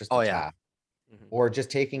 even if it's just a tap. Or just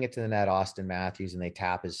taking it to the net, Auston Matthews, and they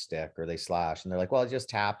tap his stick or they slash and they're like, well, I just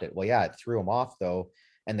tapped it. Well, yeah, it threw him off though.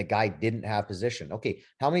 And the guy didn't have position. Okay.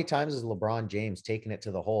 How many times has LeBron James taken it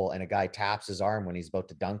to the hole and a guy taps his arm when he's about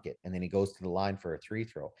to dunk it, and then he goes to the line for a 3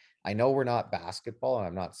 throw? I know we're not basketball, and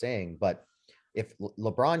I'm not saying, but if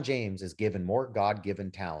LeBron James is given more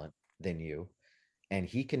God-given talent than you, and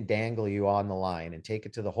he can dangle you on the line and take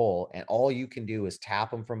it to the hole, and all you can do is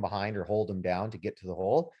tap him from behind or hold him down to get to the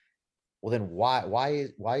hole, well, then why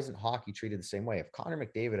isn't hockey treated the same way? If Connor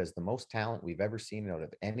McDavid has the most talent we've ever seen out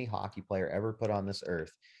of any hockey player ever put on this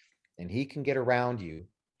earth, and he can get around you,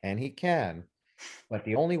 and he can, but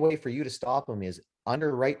the only way for you to stop him is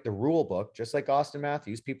underwrite the rule book, just like Austin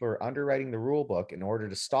Matthews. People are underwriting the rule book in order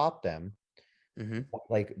to stop them.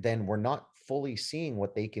 Like, then we're not fully seeing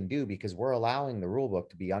what they can do because we're allowing the rule book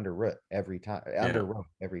to be underwrote every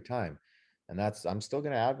time, and I'm still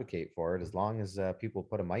going to advocate for it as long as people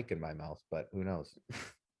put a mic in my mouth, but who knows.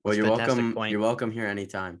 Well, That's you're a fantastic welcome. point. You're welcome here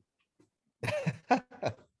anytime. It's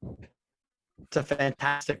a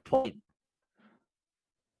fantastic point.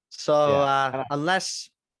 So unless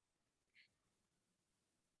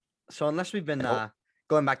we've been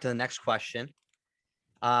going back to the next question,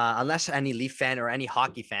 unless any Leaf fan or any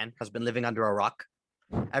hockey fan has been living under a rock,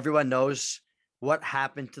 everyone knows what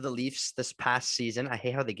happened to the Leafs this past season. I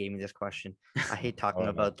hate how they gave me this question. I hate talking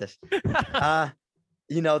about this.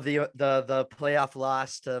 You know, the playoff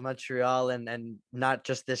loss to Montreal, and not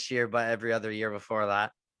just this year, but every other year before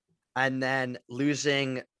that. And then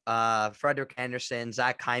losing Frederik Andersen,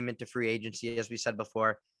 Zach Hyman to free agency, as we said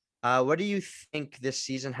before. What do you think this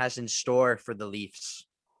season has in store for the Leafs?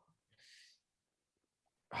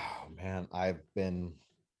 Oh man,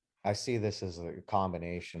 I see this as a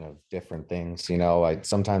combination of different things. You know,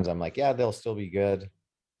 sometimes I'm like, yeah, they'll still be good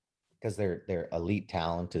because their elite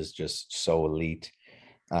talent is just so elite.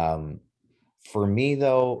 For me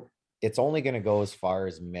though, it's only going to go as far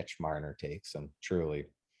as Mitch Marner takes them, truly.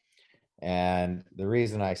 And the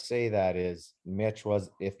reason I say that is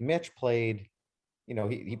if Mitch played, you know,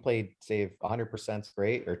 he played, say, if 100% is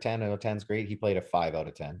great or 10 out of 10 is great, he played a 5 out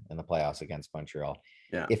of 10 in the playoffs against Montreal.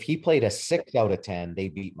 Yeah. If he played a 6 out of 10, they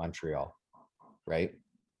beat Montreal, right?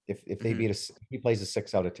 If they if he plays a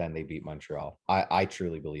 6 out of 10, they beat Montreal. I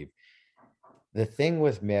truly believe. The thing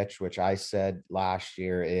with Mitch, which I said last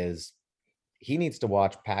year, is he needs to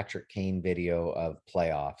watch Patrick Kane video of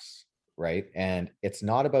playoffs, right? And it's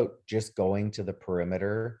not about just going to the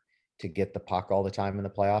perimeter to get the puck all the time in the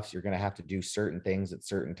playoffs. You're going to have to do certain things at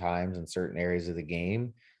certain times in certain areas of the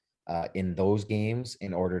game in those games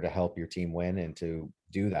in order to help your team win and to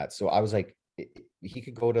do that. So I was like, he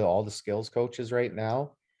could go to all the skills coaches right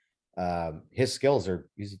now. His skills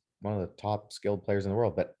he's one of the top skilled players in the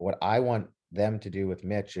world. But what I want them to do with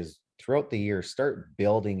Mitch is throughout the year, start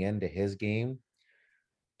building into his game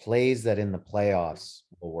plays that in the playoffs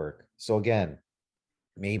will work. So again,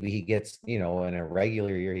 maybe he gets, you know, in a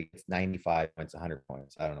regular year, he gets 95 points, 100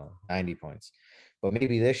 points. I don't know, 90 points. But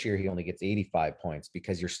maybe this year he only gets 85 points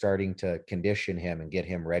because you're starting to condition him and get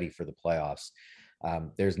him ready for the playoffs.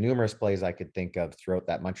 There's numerous plays I could think of throughout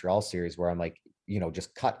that Montreal series where I'm like, you know,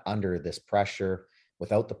 just cut under this pressure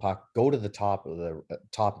without the puck, go to the top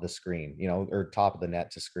of the screen, you know, or top of the net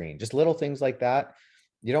to screen. Just little things like that.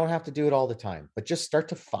 You don't have to do it all the time, but just start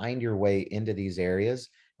to find your way into these areas.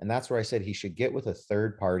 And that's where I said he should get with a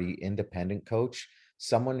third-party independent coach,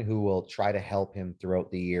 someone who will try to help him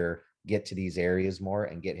throughout the year get to these areas more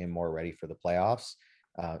and get him more ready for the playoffs.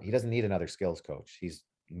 He doesn't need another skills coach. He's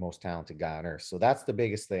the most talented guy on earth. So that's the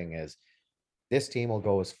biggest thing is this team will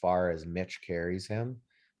go as far as Mitch carries him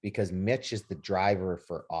because Mitch is the driver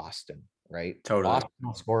for Austin, right? Totally. Austin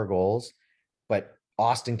will score goals, but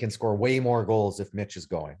Austin can score way more goals if Mitch is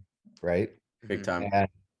going, right? Big time.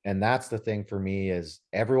 And that's the thing for me is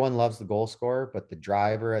everyone loves the goal scorer, but the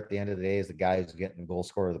driver at the end of the day is the guy who's getting the goal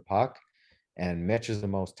scorer of the puck. And Mitch is the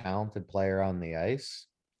most talented player on the ice.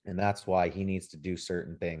 And that's why he needs to do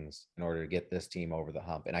certain things in order to get this team over the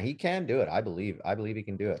hump. And he can do it. I believe he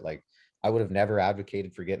can do it. Like I would have never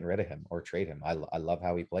advocated for getting rid of him or trade him. I love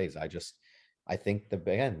how he plays. I think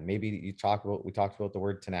maybe we talked about the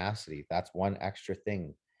word tenacity. That's one extra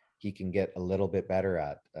thing he can get a little bit better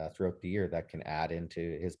at throughout the year that can add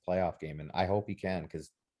into his playoff game. And I hope he can, because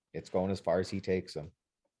it's going as far as he takes him.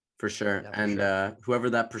 For sure. Yeah, for and sure. Whoever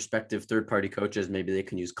that prospective third-party coach is, maybe they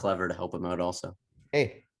can use Clever to help him out also.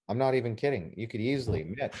 Hey, I'm not even kidding. You could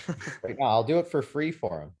easily, Mitch, right now, I'll do it for free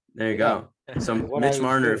for him. There you Yeah. go. So What I Mitch would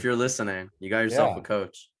Marner, do- if you're listening, you got yourself Yeah. a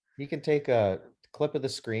coach. He can take a clip of the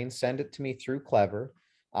screen, send it to me through Clever.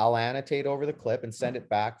 I'll annotate over the clip and send it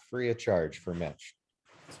back free of charge for Mitch.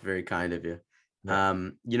 It's very kind of you. Yeah.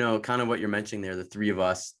 You know, kind of what you're mentioning there, the three of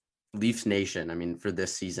us, Leafs Nation. I mean, for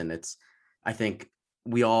this season, I think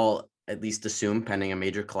we all at least assume, pending a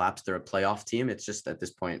major collapse, they're a playoff team. It's just at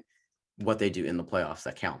this point, what they do in the playoffs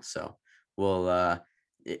that counts. So we'll,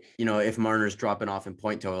 you know, if Marner's dropping off in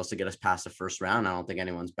point totals to get us past the first round, I don't think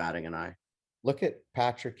anyone's batting an eye. Look at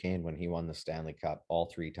Patrick Kane when he won the Stanley Cup all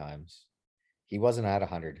three times. He wasn't at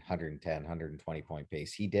 100, 110, 120 point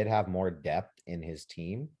pace. He did have more depth in his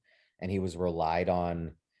team, and he was relied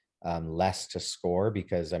on less to score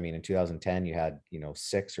because, I mean, in 2010, you had,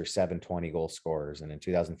 6 or 7 20 goal scorers. And in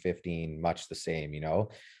 2015, much the same,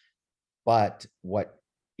 But what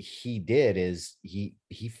he did is he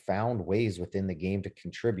found ways within the game to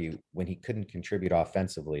contribute when he couldn't contribute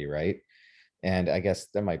offensively, right? And I guess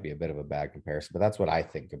that might be a bit of a bad comparison, but that's what I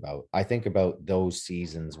think about. I think about those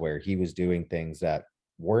seasons where he was doing things that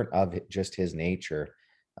weren't of just his nature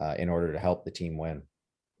in order to help the team win.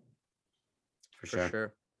 For For sure.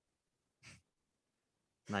 sure.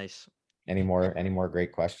 Nice. Any more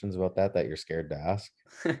great questions about that you're scared to ask?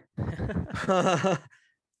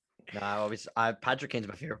 No, Patrick Kane's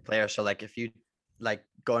my favorite player. So like, if you like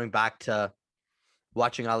going back to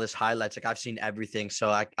watching all his highlights, like I've seen everything, so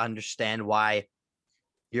I understand why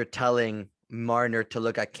you're telling Marner to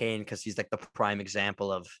look at Kane, because he's like the prime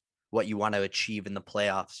example of what you want to achieve in the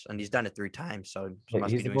playoffs, and he's done it 3 times, so he But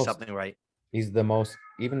must be doing something right. He's the most,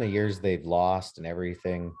 even the years they've lost and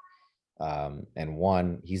everything, and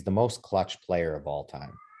won, he's the most clutch player of all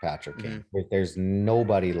time, Patrick Kane. There's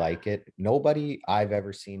nobody like it. Nobody I've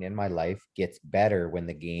ever seen in my life gets better when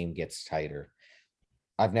the game gets tighter.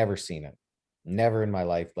 I've never seen it. Never in my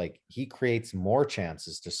life. Like, he creates more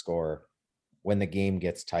chances to score when the game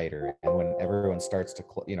gets tighter and when everyone starts to,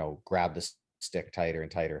 grab the stick tighter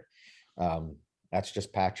and tighter. That's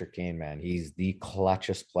just Patrick Kane, man. He's the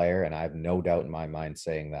clutchest player, and I have no doubt in my mind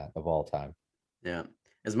saying that, of all time. Yeah.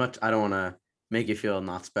 As much, I don't want to make you feel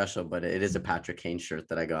not special, but it is a Patrick Kane shirt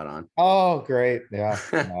that I got on. Oh, great. Yeah.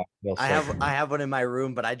 I have one in my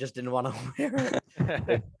room, but I just didn't want to wear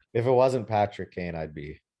it. If it wasn't Patrick Kane, I'd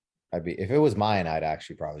be, if it was mine, I'd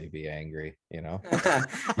actually probably be angry,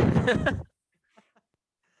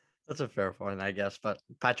 That's a fair point, I guess. But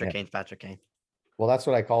Patrick Kane's Patrick Kane. Well, that's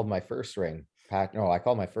what I called my first ring. I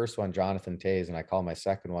called my first one Jonathan Toews, and I called my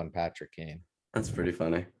second one Patrick Kane. That's pretty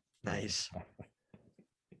funny. Nice.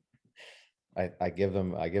 I give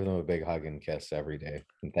them a big hug and kiss every day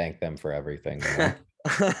and thank them for everything.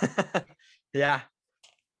 Yeah.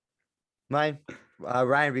 Mine,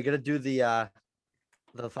 Ryan, we gonna do the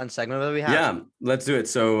fun segment that we have. Yeah, let's do it.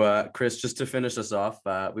 So, Chris, just to finish us off,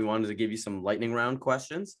 we wanted to give you some lightning round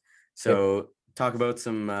questions. So, talk about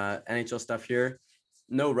some NHL stuff here.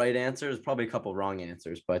 No right answers, probably a couple wrong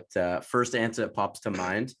answers, but first answer that pops to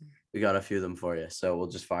mind, we got a few of them for you. So we'll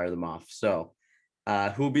just fire them off. So,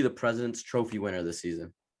 who will be the President's Trophy winner this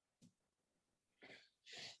season?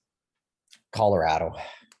 Colorado.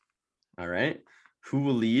 All right. Who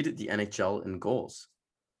will lead the NHL in goals?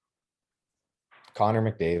 Connor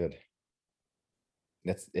McDavid.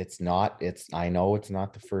 I know it's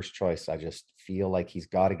not the first choice. I just feel like he's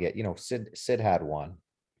got to get, Sid had one.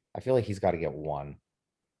 I feel like he's got to get one.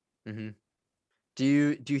 Mm-hmm. Do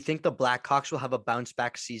you think the Blackhawks will have a bounce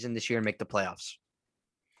back season this year and make the playoffs?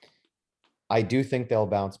 I do think they'll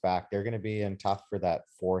bounce back. They're going to be in tough for that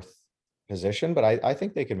 4th position, but I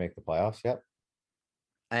think they can make the playoffs. Yep.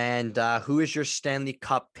 And who is your Stanley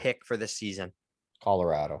Cup pick for this season?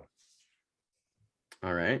 Colorado.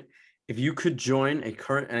 All right. If you could join a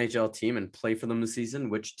current NHL team and play for them this season,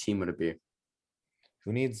 which team would it be?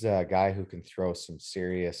 Who needs a guy who can throw some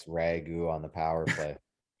serious ragu on the power play?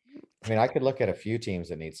 I mean, I could look at a few teams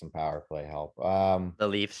that need some power play help. The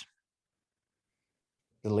Leafs.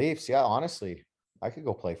 The Leafs, yeah, honestly, I could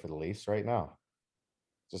go play for the Leafs right now.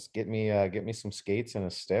 Just get me some skates and a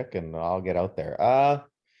stick, and I'll get out there.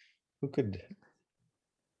 Who could?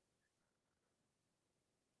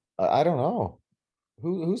 I don't know.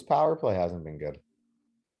 Whose power play hasn't been good?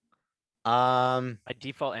 My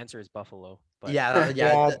default answer is Buffalo. But yeah.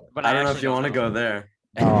 But I don't know if you want to go there.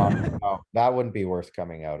 No, that wouldn't be worth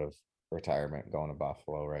coming out of retirement, going to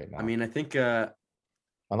Buffalo right now. I mean, I think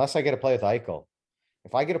unless I get to play with Eichel.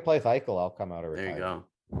 If I get to play with Eichel, I'll come out of retirement. There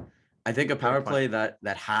you go. I think a power play that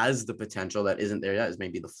has the potential that isn't there yet is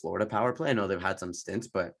maybe the Florida power play. I know they've had some stints,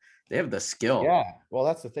 but they have the skill. Yeah, well,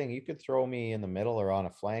 that's the thing. You could throw me in the middle or on a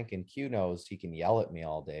flank, and Q knows he can yell at me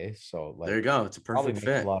all day. So there you go. It's a perfect fit.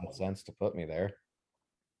 Makes a lot of sense to put me there.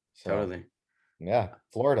 So, totally. Yeah,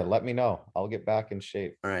 Florida. Let me know. I'll get back in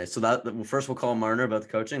shape. All right. So first we'll call Marner about the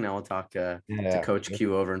coaching. Now we'll talk to Coach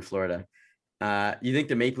Q over in Florida. You think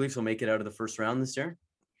the Maple Leafs will make it out of the first round this year?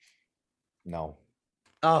 No.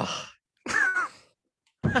 Oh.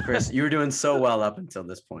 Chris, you were doing so well up until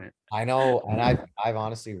this point. I know, and I've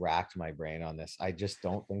honestly racked my brain on this. I just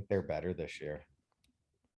don't think they're better this year.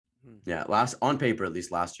 Yeah, on paper, at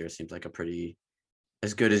least last year seems like a pretty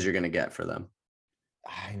as good as you're gonna get for them.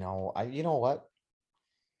 I know. You know what?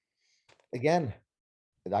 Again,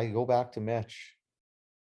 I go back to Mitch.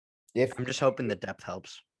 I'm just hoping the depth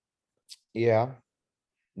helps. Yeah,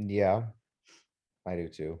 I do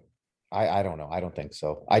too. I don't know. I don't think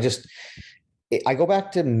so. I go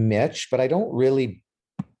back to Mitch, but I don't really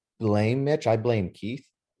blame Mitch. I blame Keith.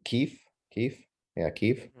 Yeah,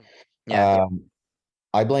 Keith. Yeah.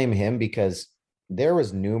 I blame him because there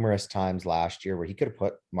was numerous times last year where he could have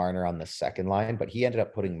put Marner on the second line, but he ended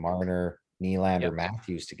up putting Marner, Nylander, Yep.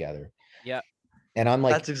 Matthews together. Yeah. And I'm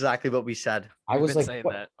like, That's exactly what we said. I We've was been like, saying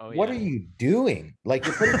what, that. Oh, what yeah. are you doing? Like,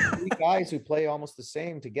 you're putting three guys who play almost the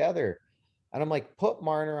same together. And I'm like, put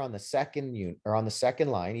Marner on the second unit or on the second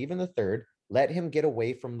line, even the third. Let him get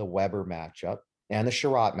away from the Weber matchup and the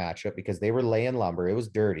Sherratt matchup because they were laying lumber. It was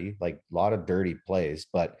dirty, like a lot of dirty plays.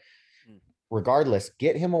 But regardless,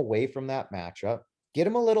 get him away from that matchup. Get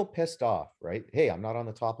him a little pissed off, right? Hey, I'm not on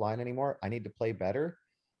the top line anymore. I need to play better.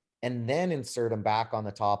 And then insert him back on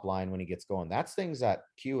the top line when he gets going. That's things that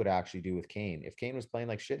Q would actually do with Kane. If Kane was playing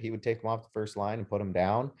like shit, he would take him off the first line and put him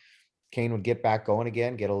down. Kane would get back going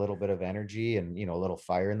again, get a little bit of energy and, a little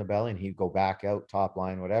fire in the belly, and he'd go back out top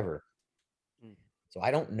line, whatever. So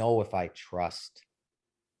I don't know if I trust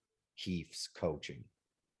Keefe's coaching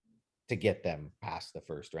to get them past the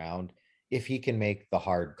first round if he can make the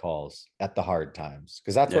hard calls at the hard times,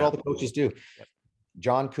 because that's what all the coaches do. Yep.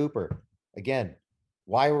 John Cooper, again,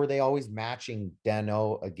 why were they always matching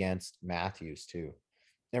Danault against Matthews too?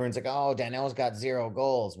 Everyone's like, oh, Danault's got 0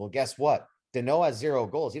 goals. Well, guess what? Danault has 0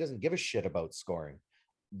 goals. He doesn't give a shit about scoring.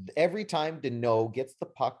 Every time Danault gets the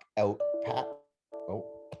puck out,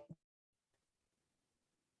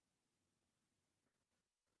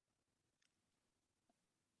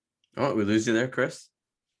 Oh, we lose you there, Chris?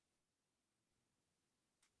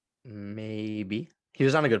 Maybe. He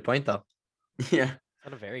was on a good point, though. Yeah.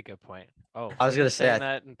 Not a very good point. Oh, I was we've gonna been say, saying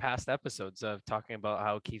that in past episodes of talking about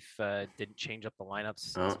how Keefe didn't change up the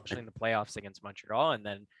lineups, Oh. especially in the playoffs against Montreal, and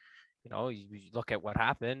then you look at what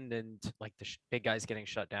happened and like the big guys getting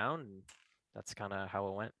shut down, and that's kind of how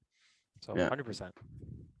it went. So Yeah. 100%.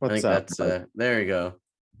 I think that's there you go.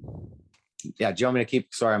 Yeah, do you want me to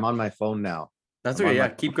keep? Sorry, I'm on my phone now. That's I'm okay. on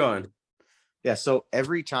Yeah, keep going. Yeah, so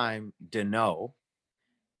every time Danault,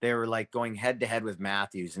 they were like going head to head with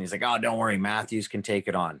Matthews, and he's like, oh, don't worry, Matthews can take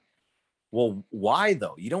it on. Well, why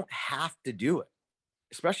though? You don't have to do it,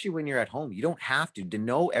 especially when you're at home. You don't have to.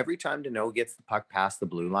 Danault, every time Danault gets the puck past the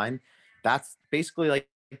blue line, that's basically like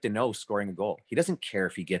Danault scoring a goal. He doesn't care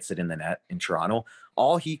if he gets it in the net in Toronto.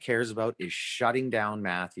 All he cares about is shutting down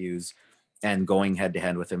Matthews and going head to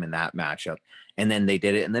head with him in that matchup. And then they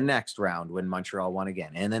did it in the next round when Montreal won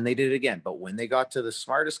again. And then they did it again. But when they got to the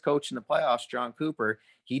smartest coach in the playoffs, John Cooper,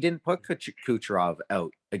 he didn't put Kucherov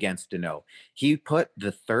out against Danault. He put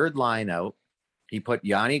the third line out. He put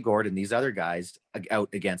Yanni Gourde and these other guys out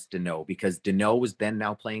against Danault because Danault was then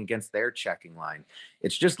now playing against their checking line.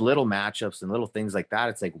 It's just little matchups and little things like that.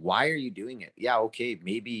 It's like, why are you doing it? Yeah, okay,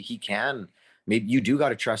 maybe he can. Maybe you do got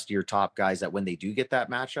to trust your top guys that when they do get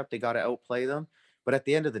that matchup, they got to outplay them. But at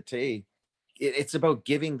the end of the day, it's about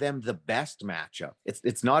giving them the best matchup.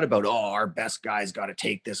 It's not about, oh, our best guys got to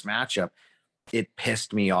take this matchup. It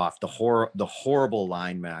pissed me off. The horrible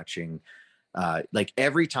line matching. Like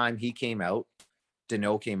every time he came out,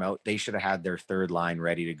 Danault came out, they should have had their third line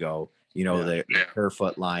ready to go. The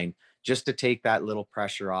Kerfoot line, just to take that little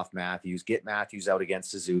pressure off Matthews, get Matthews out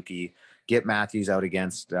against Suzuki, get Matthews out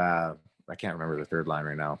against, I can't remember the third line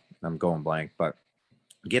right now. I'm going blank, but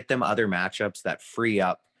get them other matchups that free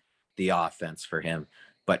up the offense for him.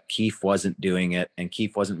 But Keefe wasn't doing it, and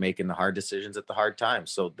Keefe wasn't making the hard decisions at the hard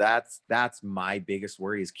times. So that's my biggest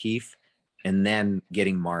worry is Keefe, and then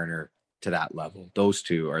getting Marner to that level. Those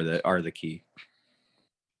two are the key.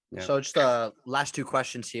 Yeah. So just last 2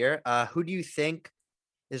 questions here. Who do you think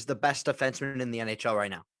is the best defenseman in the NHL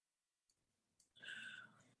right now?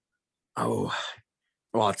 Oh,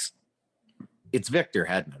 well, it's Victor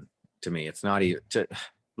Hedman to me. It's not even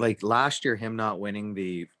like last year, him not winning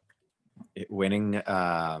the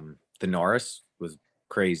Norris was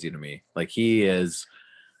crazy to me. Like, he is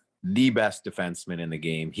the best defenseman in the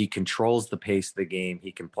game. He controls the pace of the game.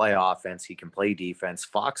 He can play offense. He can play defense.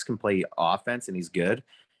 Fox can play offense and he's good.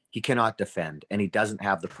 He cannot defend, and he doesn't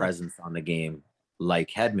have the presence on the game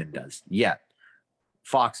like Hedman does yet.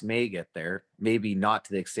 Fox may get there, maybe not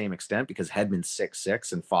to the same extent because Hedman's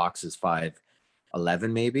 6'6" and Fox is 5'11",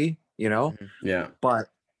 maybe, Yeah. But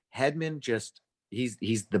Hedman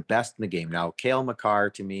he's the best in the game. Now, Cale Makar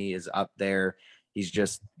to me is up there. He's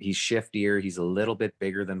shiftier. He's a little bit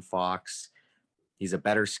bigger than Fox. He's a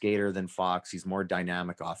better skater than Fox. He's more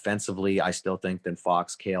dynamic offensively, I still think, than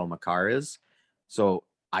Fox, Cale Makar is. So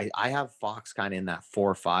I have Fox kind of in that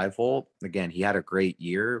 4-5 hole. Again, he had a great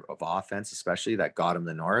year of offense, especially that got him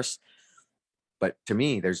the Norris. But to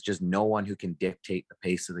me, there's just no one who can dictate the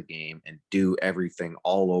pace of the game and do everything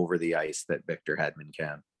all over the ice that Victor Hedman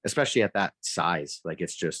can, especially at that size. Like,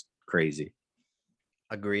 it's just crazy.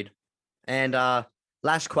 Agreed. And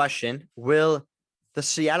last question, will The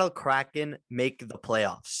Seattle Kraken make the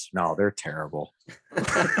playoffs. No, they're terrible.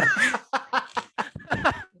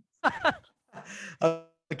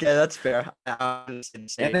 Okay, that's fair. And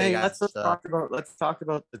hey, let's talk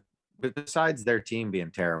about but besides their team being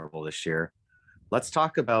terrible this year, let's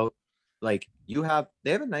talk about they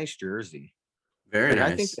have a nice jersey. Very I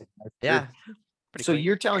nice. think Yeah. Pretty so clean.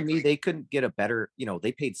 you're telling me they couldn't get a better,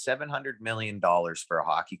 they paid $700 million for a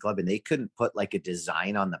hockey club and they couldn't put like a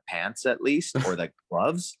design on the pants at least or the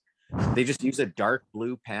gloves. They just use a dark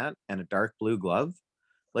blue pant and a dark blue glove.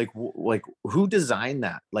 Like who designed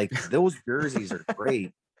that? Like those jerseys are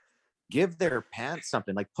great. Give their pants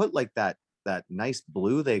something, like put like that nice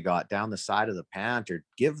blue they got down the side of the pant, or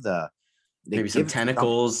Maybe some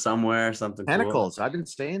tentacles somewhere, something tentacles. cool. I've been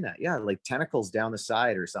saying that. Yeah, like tentacles down the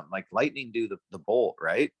side or something, like lightning do the bolt,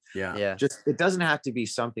 right? Yeah. Yeah. Just it doesn't have to be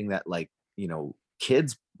something that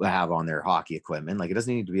kids have on their hockey equipment. Like it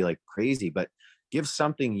doesn't need to be like crazy, but give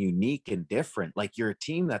something unique and different. Like you're a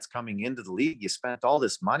team that's coming into the league. You spent all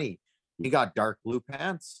this money. You got dark blue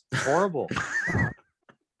pants. Horrible.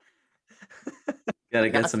 Gotta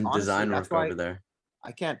get That's some honestly- design that's work why- over there.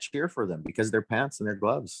 I can't cheer for them because their pants and their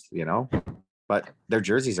gloves, but their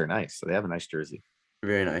jerseys are nice. So they have a nice jersey.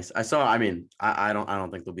 Very nice. I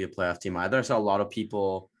don't think they'll be a playoff team either. I saw a lot of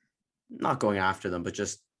people not going after them, but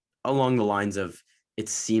just along the lines of it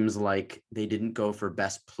seems like they didn't go for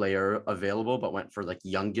best player available, but went for like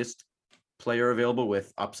youngest player available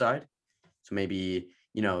with upside. So maybe,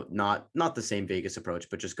 not the same Vegas approach,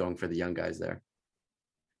 but just going for the young guys there.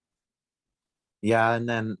 Yeah, and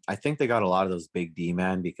then I think they got a lot of those big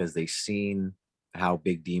D-man because they've seen how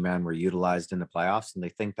big D-man were utilized in the playoffs, and they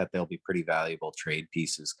think that they'll be pretty valuable trade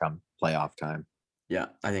pieces come playoff time. Yeah,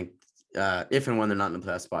 I think if and when they're not in the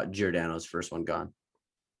playoff spot, Giordano's first one gone.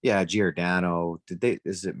 Yeah, Giordano.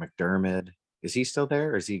 Is it McDermott? Is he still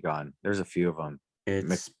there or is he gone? There's a few of them.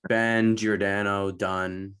 It's Ben, Giordano,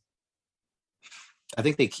 Dunn. I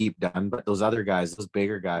think they keep Dunn, but those other guys, those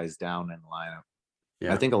bigger guys down in the lineup,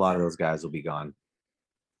 Yeah, I think a lot of those guys will be gone.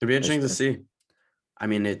 it'll be interesting to see. I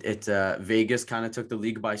mean, Vegas kind of took the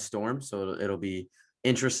league by storm, so it'll be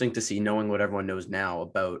interesting to see, knowing what everyone knows now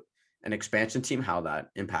about an expansion team, how that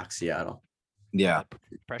impacts Seattle. Yeah.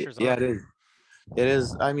 Pressure's Yeah, on. it is. It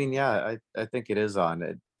is. I mean, yeah, I think it is on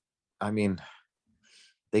it. I mean,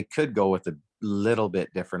 they could go with a little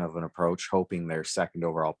bit different of an approach, hoping their second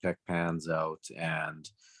overall pick pans out and,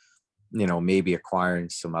 maybe acquiring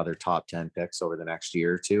some other top 10 picks over the next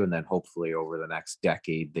year or two. And then hopefully over the next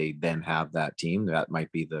decade, they then have that team. That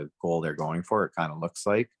might be the goal they're going for. It kind of looks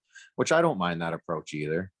like, which I don't mind that approach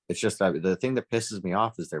either. It's just that the thing that pisses me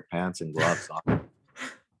off is their pants and gloves on.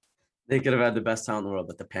 They could have had the best talent in the world,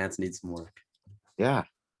 but the pants need some work. Yeah.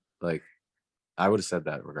 Like I would have said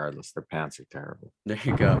that regardless. Their pants are terrible. There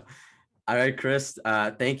you go. All right, Chris.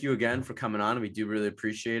 Thank you again for coming on. We do really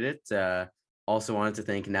appreciate it. Also wanted to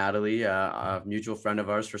thank Natalie, a mutual friend of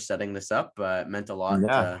ours, for setting this up. It meant a lot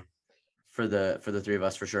for the three of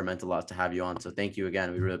us. For sure, meant a lot to have you on. So thank you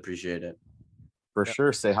again. We really appreciate it. For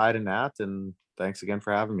sure. Say hi to Nat and thanks again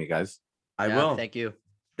for having me, guys. I Yeah, will. Thank you.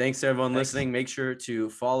 Thanks to everyone Thanks. listening. Make sure to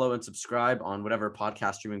follow and subscribe on whatever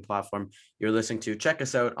podcast streaming platform you're listening to. Check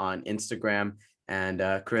us out on Instagram.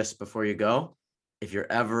 And Chris, before you go, if you're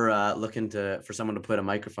ever looking for someone to put a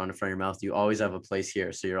microphone in front of your mouth, you always have a place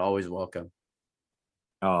here. So you're always welcome.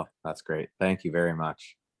 Oh, that's great. Thank you very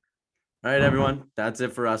much. All right, everyone. That's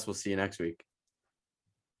it for us. We'll see you next week.